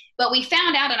 3, but we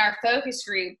found out in our focus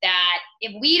group that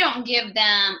if we don't give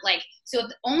them so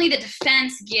if only the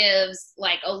defense gives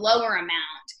a lower amount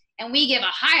and we give a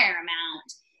higher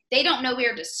amount, they don't know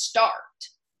where to start.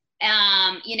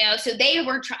 So they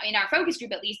were in our focus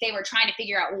group, at least they were trying to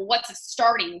figure out, well, what's a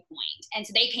starting point? And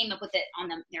so they came up with it on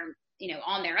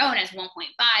their own as 1.5,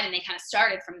 and they kind of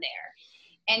started from there.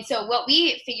 And so what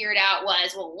we figured out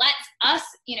was, well, let's us,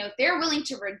 if they're willing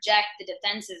to reject the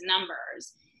defense's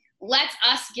numbers, let's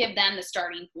us give them the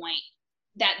starting point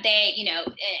that they,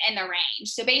 and the range.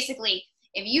 So basically,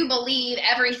 if you believe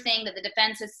everything that the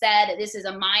defense has said, that this is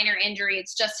a minor injury,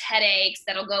 it's just headaches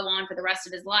that'll go on for the rest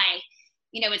of his life,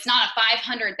 it's not a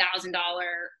 $500,000,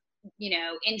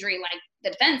 injury like the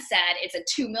defense said, it's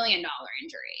a $2 million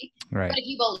injury. Right. But if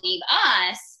you believe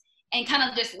us and kind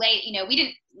of just we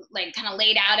didn't kind of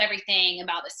laid out everything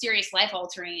about the serious life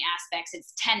altering aspects,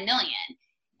 it's 10 million.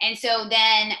 And so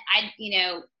then I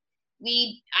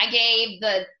gave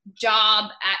the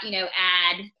job,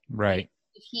 ad. Right.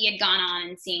 If he had gone on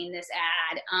and seen this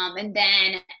ad. And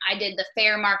then I did the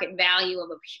fair market value of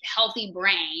a healthy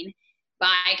brain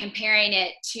by comparing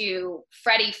it to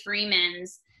Freddie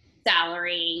Freeman's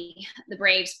salary, the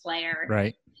Braves player.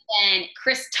 Right. And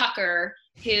Chris Tucker,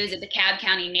 who's a DeKalb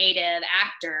County native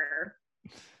actor,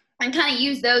 and kind of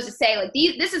use those to say,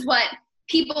 this is what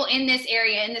people in this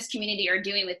area, in this community are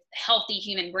doing with healthy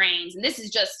human brains. And this is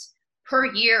just per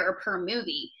year or per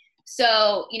movie.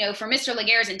 So, for Mr.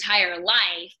 Laguerre's entire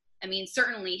life,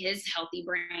 certainly his healthy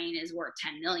brain is worth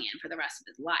 10 million for the rest of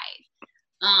his life.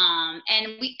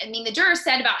 And the jurors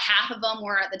said about half of them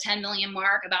were at the 10 million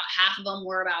mark, about half of them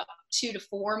were about 2 to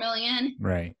 4 million.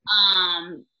 Right.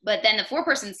 But then the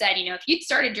foreperson said, if you'd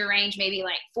started your range maybe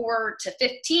 4 to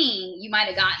 15, you might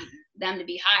have gotten them to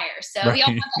be higher. So we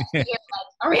all have to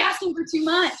are we asking for too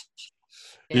much?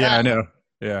 Yeah, I know.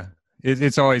 Yeah.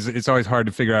 It's always hard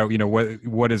to figure out,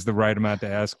 what is the right amount to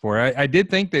ask for. I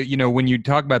did think that, when you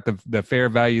talk about the fair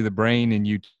value of the brain, and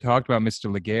you talked about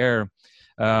Mr. Laguerre,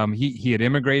 he had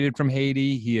immigrated from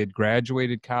Haiti. He had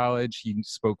graduated college. He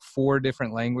spoke 4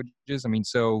 different languages. He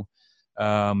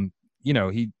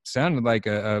sounded like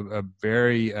a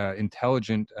very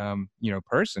intelligent,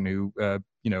 person who,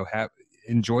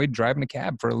 enjoyed driving a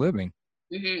cab for a living.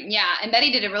 Mm-hmm. Yeah. And Betty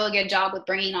did a really good job with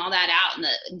bringing all that out, and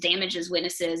the damages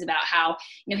witnesses about how,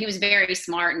 he was very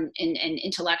smart and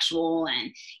intellectual.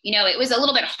 And, it was a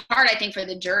little bit hard, I think, for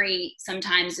the jury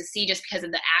sometimes to see just because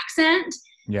of the accent.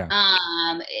 Yeah.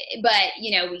 But,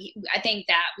 I think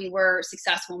that we were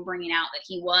successful in bringing out that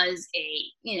he was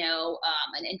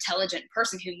an intelligent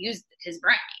person who used his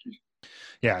brain.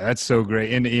 Yeah, that's so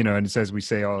great. And, and it's as we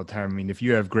say all the time, if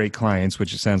you have great clients,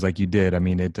 which it sounds like you did,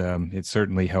 it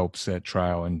certainly helps at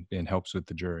trial and helps with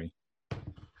the jury.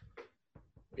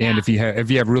 Yeah. And if you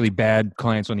have really bad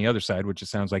clients on the other side, which it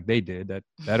sounds like they did,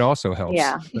 that also helps.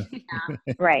 Yeah.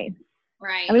 Right.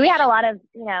 Right. We had a lot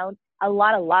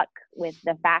of luck with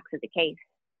the facts of the case.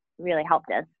 It really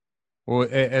helped us. Well,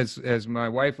 as my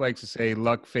wife likes to say,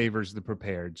 luck favors the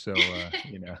prepared. So,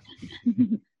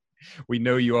 We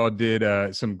know you all did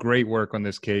some great work on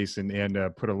this case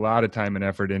and put a lot of time and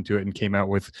effort into it and came out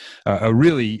with a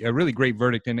really great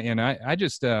verdict. And I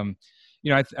just,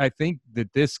 I think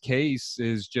that this case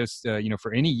is just,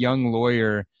 for any young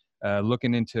lawyer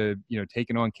looking into,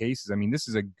 taking on cases. I mean, this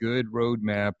is a good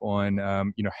roadmap on,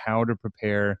 how to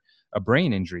prepare a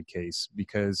brain injury case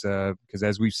because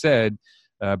as we've said,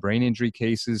 brain injury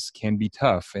cases can be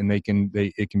tough, and it can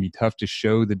be tough to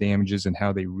show the damages and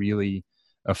how they really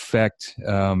affect,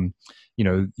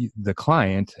 the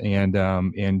client. And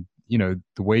the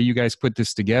way you guys put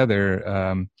this together,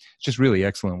 it's just really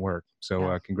excellent work.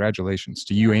 So congratulations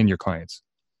to you and your clients.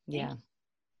 Yeah.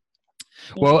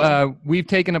 Well, we've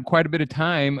taken up quite a bit of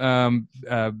time.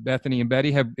 Bethany and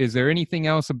Betty, is there anything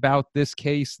else about this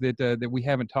case that we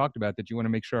haven't talked about that you want to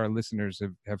make sure our listeners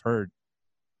have heard?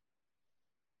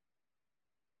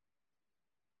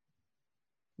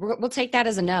 We'll take that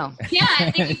as a no. Yeah, I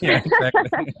think Yeah,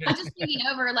 exactly. I'm just thinking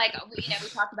over, like, we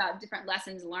talked about different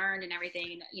lessons learned and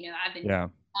everything. I've been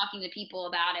talking to people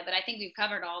about it, but I think we've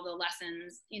covered all the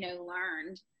lessons,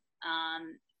 learned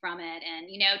from it. And,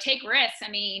 take risks.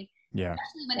 I mean,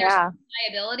 especially when there's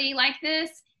liability like this,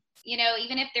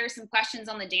 even if there's some questions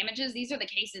on the damages, these are the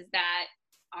cases that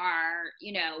are,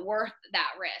 worth that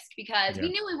risk, because we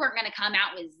knew we weren't going to come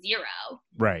out with zero.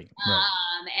 Right.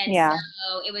 And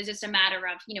so it was just a matter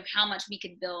of, how much we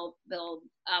could build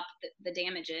up the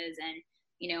damages. And,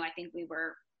 I think we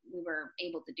were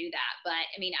able to do that. But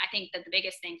I mean, I think that the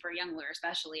biggest thing for a young lawyer,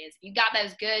 especially, is you got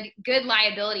those good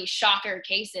liability shocker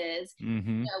cases,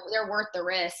 they're worth the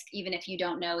risk, even if you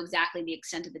don't know exactly the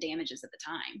extent of the damages at the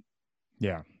time.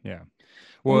 Yeah. Yeah.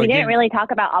 Well, we didn't really talk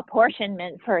about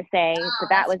apportionment per se, but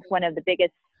that was one of the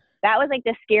biggest, that was like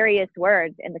the scariest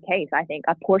words in the case, I think,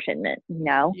 apportionment,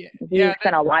 we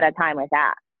spent a lot of time with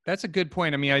that. That's a good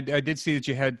point. I mean, I did see that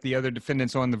you had the other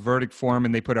defendants on the verdict form,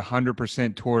 and they put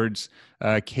 100% towards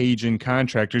Cajun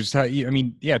Contractors.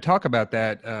 Talk about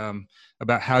that,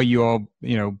 about how you all,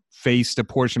 faced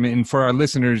apportionment. And for our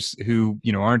listeners who,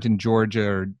 aren't in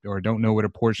Georgia or don't know what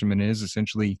apportionment is,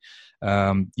 essentially,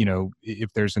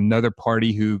 if there's another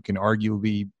party who can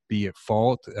arguably be at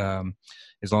fault,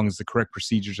 as long as the correct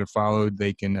procedures are followed,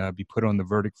 they can be put on the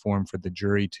verdict form for the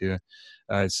jury to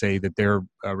say that they're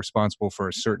responsible for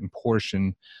a certain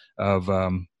portion of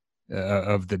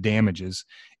the damages,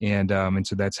 and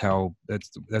so that's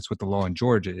what the law in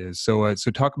Georgia is. So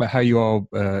talk about how you all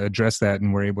address that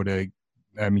and were able to,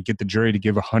 get the jury to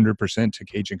give 100% to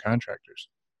Cajun Contractors.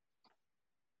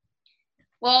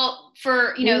 Well,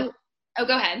 for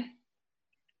go ahead.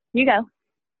 You go.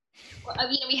 Well,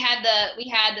 we had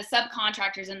the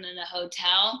subcontractors and then the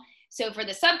hotel. So for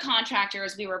the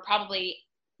subcontractors, we were probably,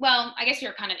 well, I guess we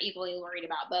were kind of equally worried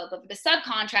about both. But for the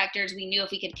subcontractors, we knew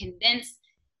if we could convince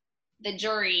the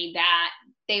jury that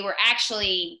they were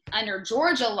actually, under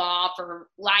Georgia law, for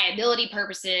liability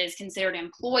purposes, considered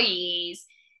employees,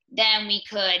 then we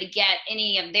could get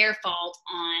any of their fault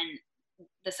on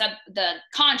the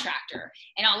contractor.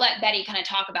 And I'll let Betty kind of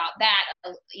talk about that,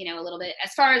 a little bit.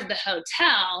 As far as the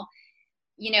hotel,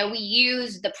 we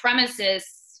used the premises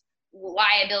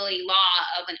liability law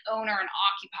of an owner and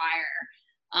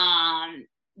occupier,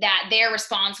 that they're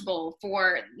responsible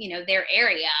for, their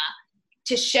area,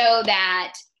 to show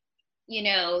that,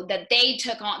 that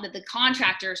that the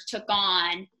contractors took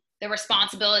on the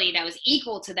responsibility that was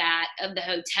equal to that of the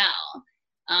hotel.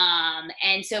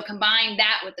 And so combine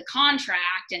that with the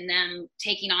contract and them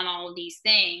taking on all of these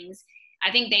things,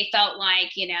 I think they felt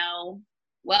like, the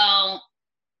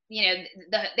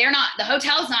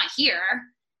hotel's not here.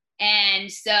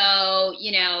 And so,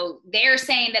 they're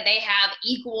saying that they have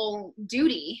equal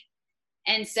duty.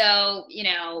 And so,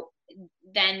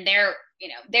 then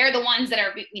they're the ones that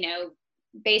are,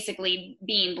 basically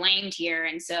being blamed here.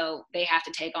 And so they have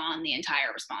to take on the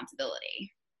entire responsibility.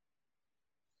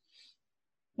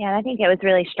 Yeah, and I think it was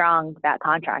really strong, that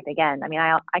contract. Again,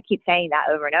 I keep saying that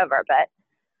over and over, but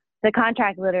the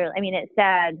contract literally, it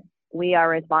said we are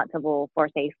responsible for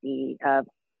safety of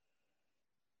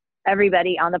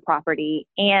everybody on the property,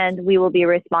 and we will be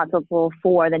responsible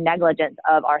for the negligence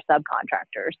of our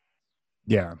subcontractors.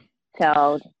 Yeah.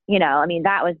 So,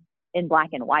 that was in black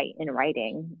and white in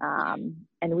writing.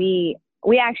 And we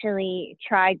actually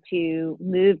tried to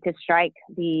move to strike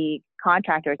the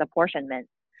contractor's apportionment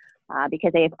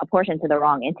because they apportioned to the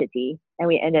wrong entity. And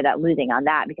we ended up losing on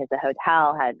that because the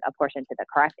hotel had apportioned to the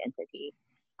correct entity.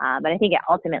 But I think it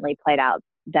ultimately played out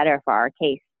better for our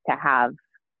case to have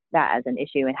that as an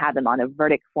issue and have them on a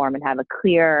verdict form and have a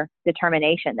clear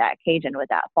determination that Cajun was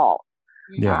at fault.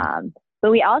 Yeah.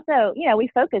 But we also, we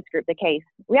focus group the case.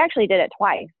 We actually did it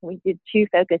twice. We did 2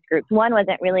 focus groups. One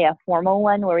wasn't really a formal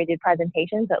one where we did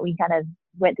presentations, but we kind of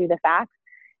went through the facts.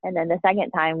 And then the second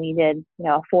time we did,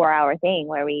 a 4-hour thing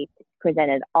where we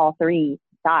presented all 3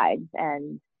 sides.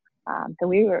 And so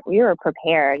we were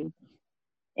prepared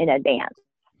in advance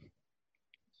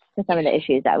to some of the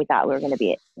issues that we thought were going to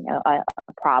be, a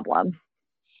problem.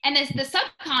 And the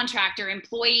subcontractor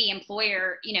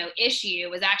employee-employer, issue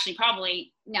was actually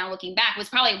probably, now looking back, was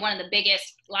probably one of the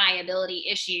biggest liability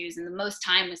issues, and the most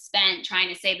time was spent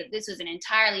trying to say that this was an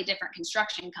entirely different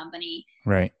construction company.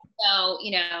 Right. So,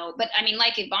 but I mean,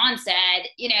 like Yvonne said,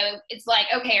 it's like,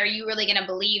 okay, are you really going to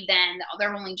believe then that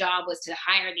their only job was to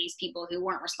hire these people who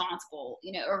weren't responsible,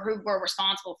 or who were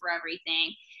responsible for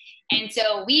everything? And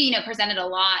so we, presented a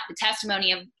lot, the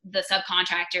testimony of the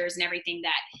subcontractors and everything,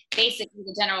 that basically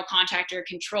the general contractor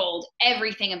controlled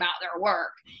everything about their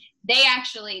work. The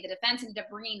defense ended up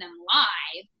bringing them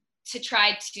live to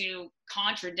try to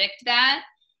contradict that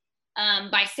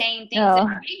by saying things that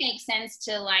may make sense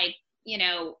to lay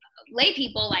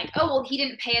people, like, oh, well, he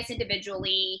didn't pay us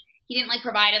individually. He didn't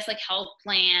provide us health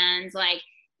plans.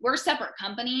 We're separate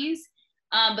companies.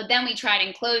 But then we tried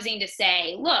in closing to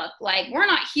say, look, we're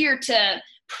not here to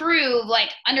prove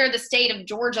under the state of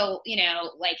Georgia,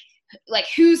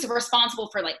 who's responsible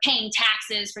for paying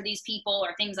taxes for these people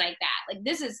or things like that.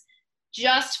 This is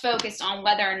just focused on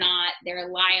whether or not they're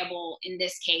liable in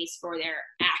this case for their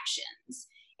actions.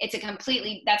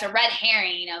 That's a red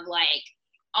herring of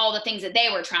all the things that they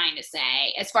were trying to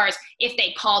say as far as if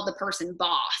they called the person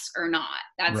boss or not.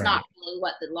 That's right. Not really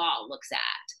what the law looks at.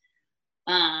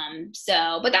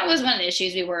 But that was one of the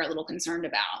issues we were a little concerned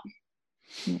about.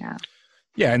 Yeah.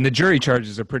 Yeah. And the jury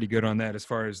charges are pretty good on that as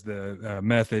far as the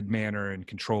method, manner, and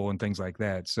control and things like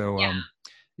that. So, yeah.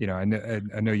 I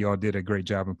know you all did a great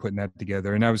job of putting that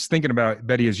together. And I was thinking about,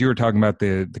 Betty, as you were talking about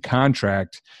the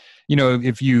contract,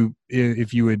 if you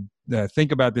would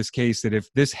think about this case, that if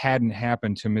this hadn't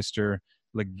happened to Mr.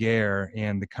 Laguerre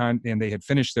and they had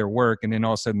finished their work, and then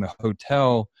all of a sudden the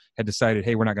hotel had decided,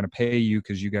 hey, we're not going to pay you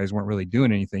because you guys weren't really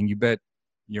doing anything, you bet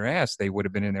your ass they would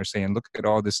have been in there saying, look at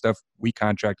all this stuff we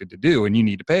contracted to do and you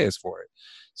need to pay us for it.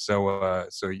 So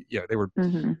yeah, they were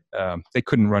they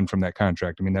couldn't run from that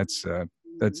contract. I mean, that's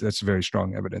very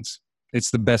strong evidence.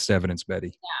 It's the best evidence,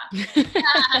 Betty. Yeah.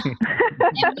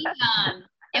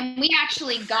 And we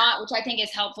actually got, which I think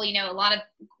is helpful, a lot of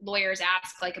lawyers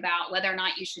ask about whether or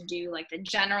not you should do the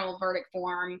general verdict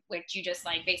form, which you just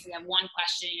basically have one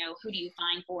question, who do you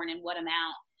fine for and in what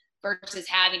amount, versus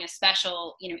having a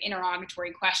special,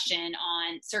 interrogatory question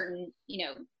on certain,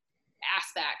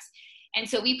 aspects. And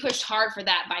so we pushed hard for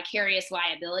that vicarious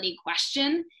liability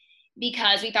question,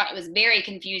 because we thought it was very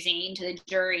confusing to the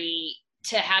jury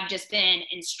to have just been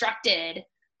instructed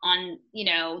on,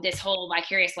 this whole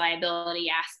vicarious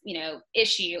liability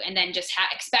issue, and then just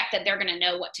expect that they're going to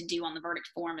know what to do on the verdict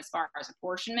form as far as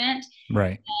apportionment.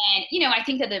 Right. And, I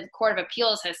think that the Court of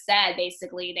Appeals has said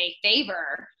basically they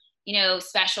favor,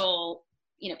 special,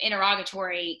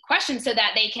 interrogatory questions so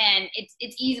that they can,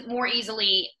 it's more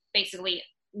easily basically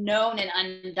known and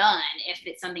undone if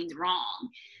something's wrong.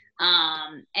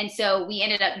 And so we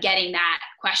ended up getting that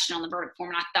question on the verdict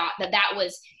form. And I thought that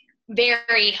was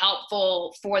very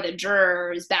helpful for the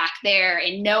jurors back there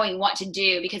in knowing what to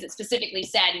do, because it specifically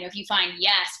said, if you find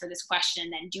yes for this question,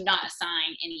 then do not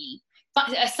assign any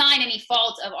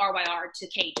fault of RYR to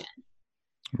Cajun.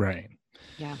 Right.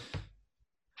 Yeah.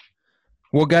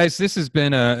 Well, guys, this has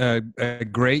been a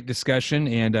great discussion,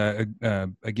 and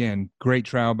again, great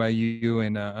trial by you.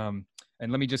 And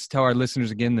let me just tell our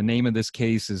listeners again, the name of this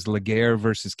case is Laguerre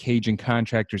versus Cajun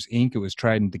Contractors, Inc. It was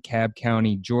tried in DeKalb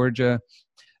County, Georgia,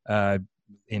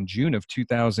 in June of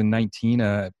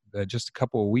 2019, just a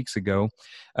couple of weeks ago.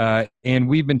 And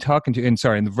we've been talking to, and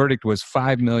the verdict was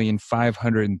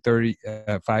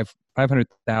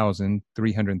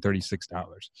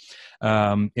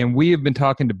 $5,500,336. And we have been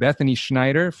talking to Bethany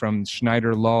Schneider from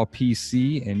Schneider Law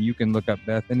PC, and you can look up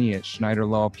Bethany at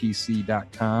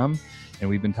schneiderlawpc.com. And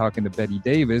we've been talking to Betty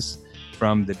Davis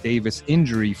from the Davis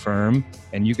Injury Firm,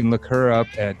 and you can look her up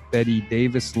at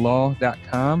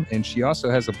bettydavislaw.com. And she also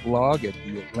has a blog at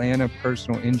the Atlanta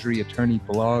Personal Injury Attorney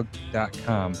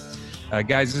blog.com.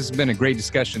 Guys, this has been a great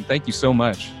discussion. Thank you so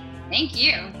much. Thank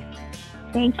you.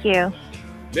 Thank you.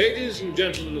 Ladies and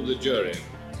gentlemen of the jury,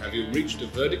 have you reached a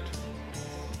verdict?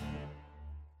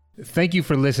 Thank you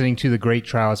for listening to the Great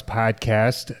Trials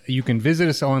Podcast. You can visit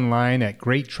us online at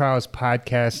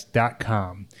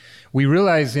greattrialspodcast.com. We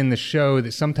realize in the show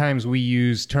that sometimes we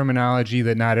use terminology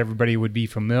that not everybody would be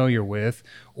familiar with,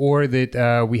 or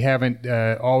that we haven't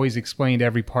always explained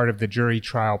every part of the jury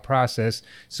trial process.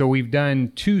 So we've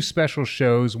done 2 special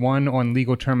shows, one on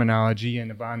legal terminology,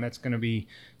 and Yvonne, that's going to be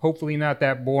hopefully not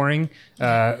that boring.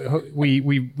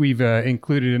 We've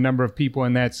included a number of people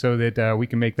in that so that we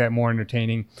can make that more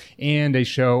entertaining, and a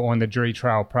show on the jury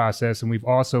trial process. And we've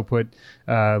also put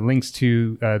links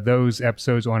to those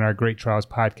episodes on our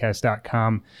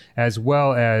greattrialspodcast.com, as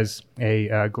well as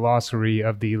a glossary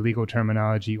of the legal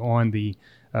terminology on the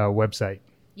website.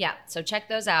 Yeah, so check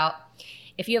those out.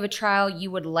 If you have a trial you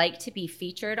would like to be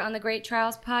featured on the Great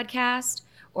Trials podcast,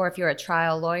 or if you're a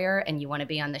trial lawyer and you want to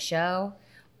be on the show,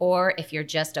 or if you're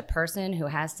just a person who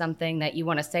has something that you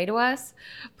want to say to us,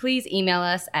 please email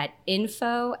us at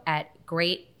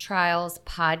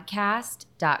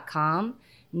info@greattrialspodcast.com.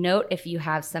 Note, if you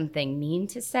have something mean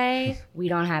to say, we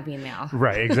don't have email.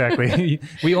 Right, exactly.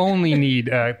 We only need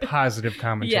positive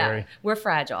commentary. Yeah, we're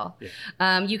fragile.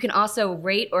 Yeah. You can also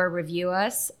rate or review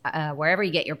us wherever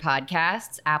you get your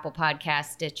podcasts, Apple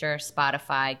Podcasts, Stitcher,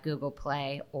 Spotify, Google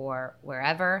Play, or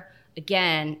wherever.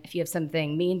 Again, if you have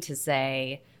something mean to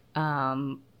say,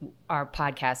 our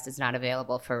podcast is not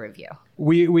available for review.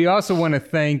 We also want to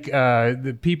thank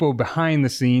the people behind the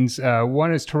scenes.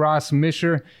 One is Taras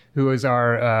Misher, who is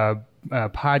our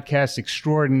podcast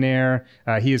extraordinaire.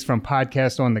 He is from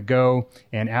Podcast on the Go,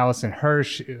 and Allison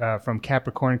Hirsch from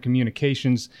Capricorn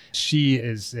Communications. She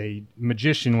is a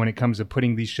magician when it comes to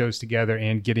putting these shows together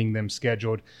and getting them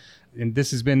scheduled. And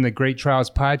this has been the Great Trials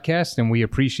Podcast, and we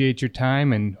appreciate your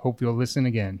time and hope you'll listen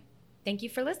again. Thank you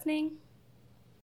for listening.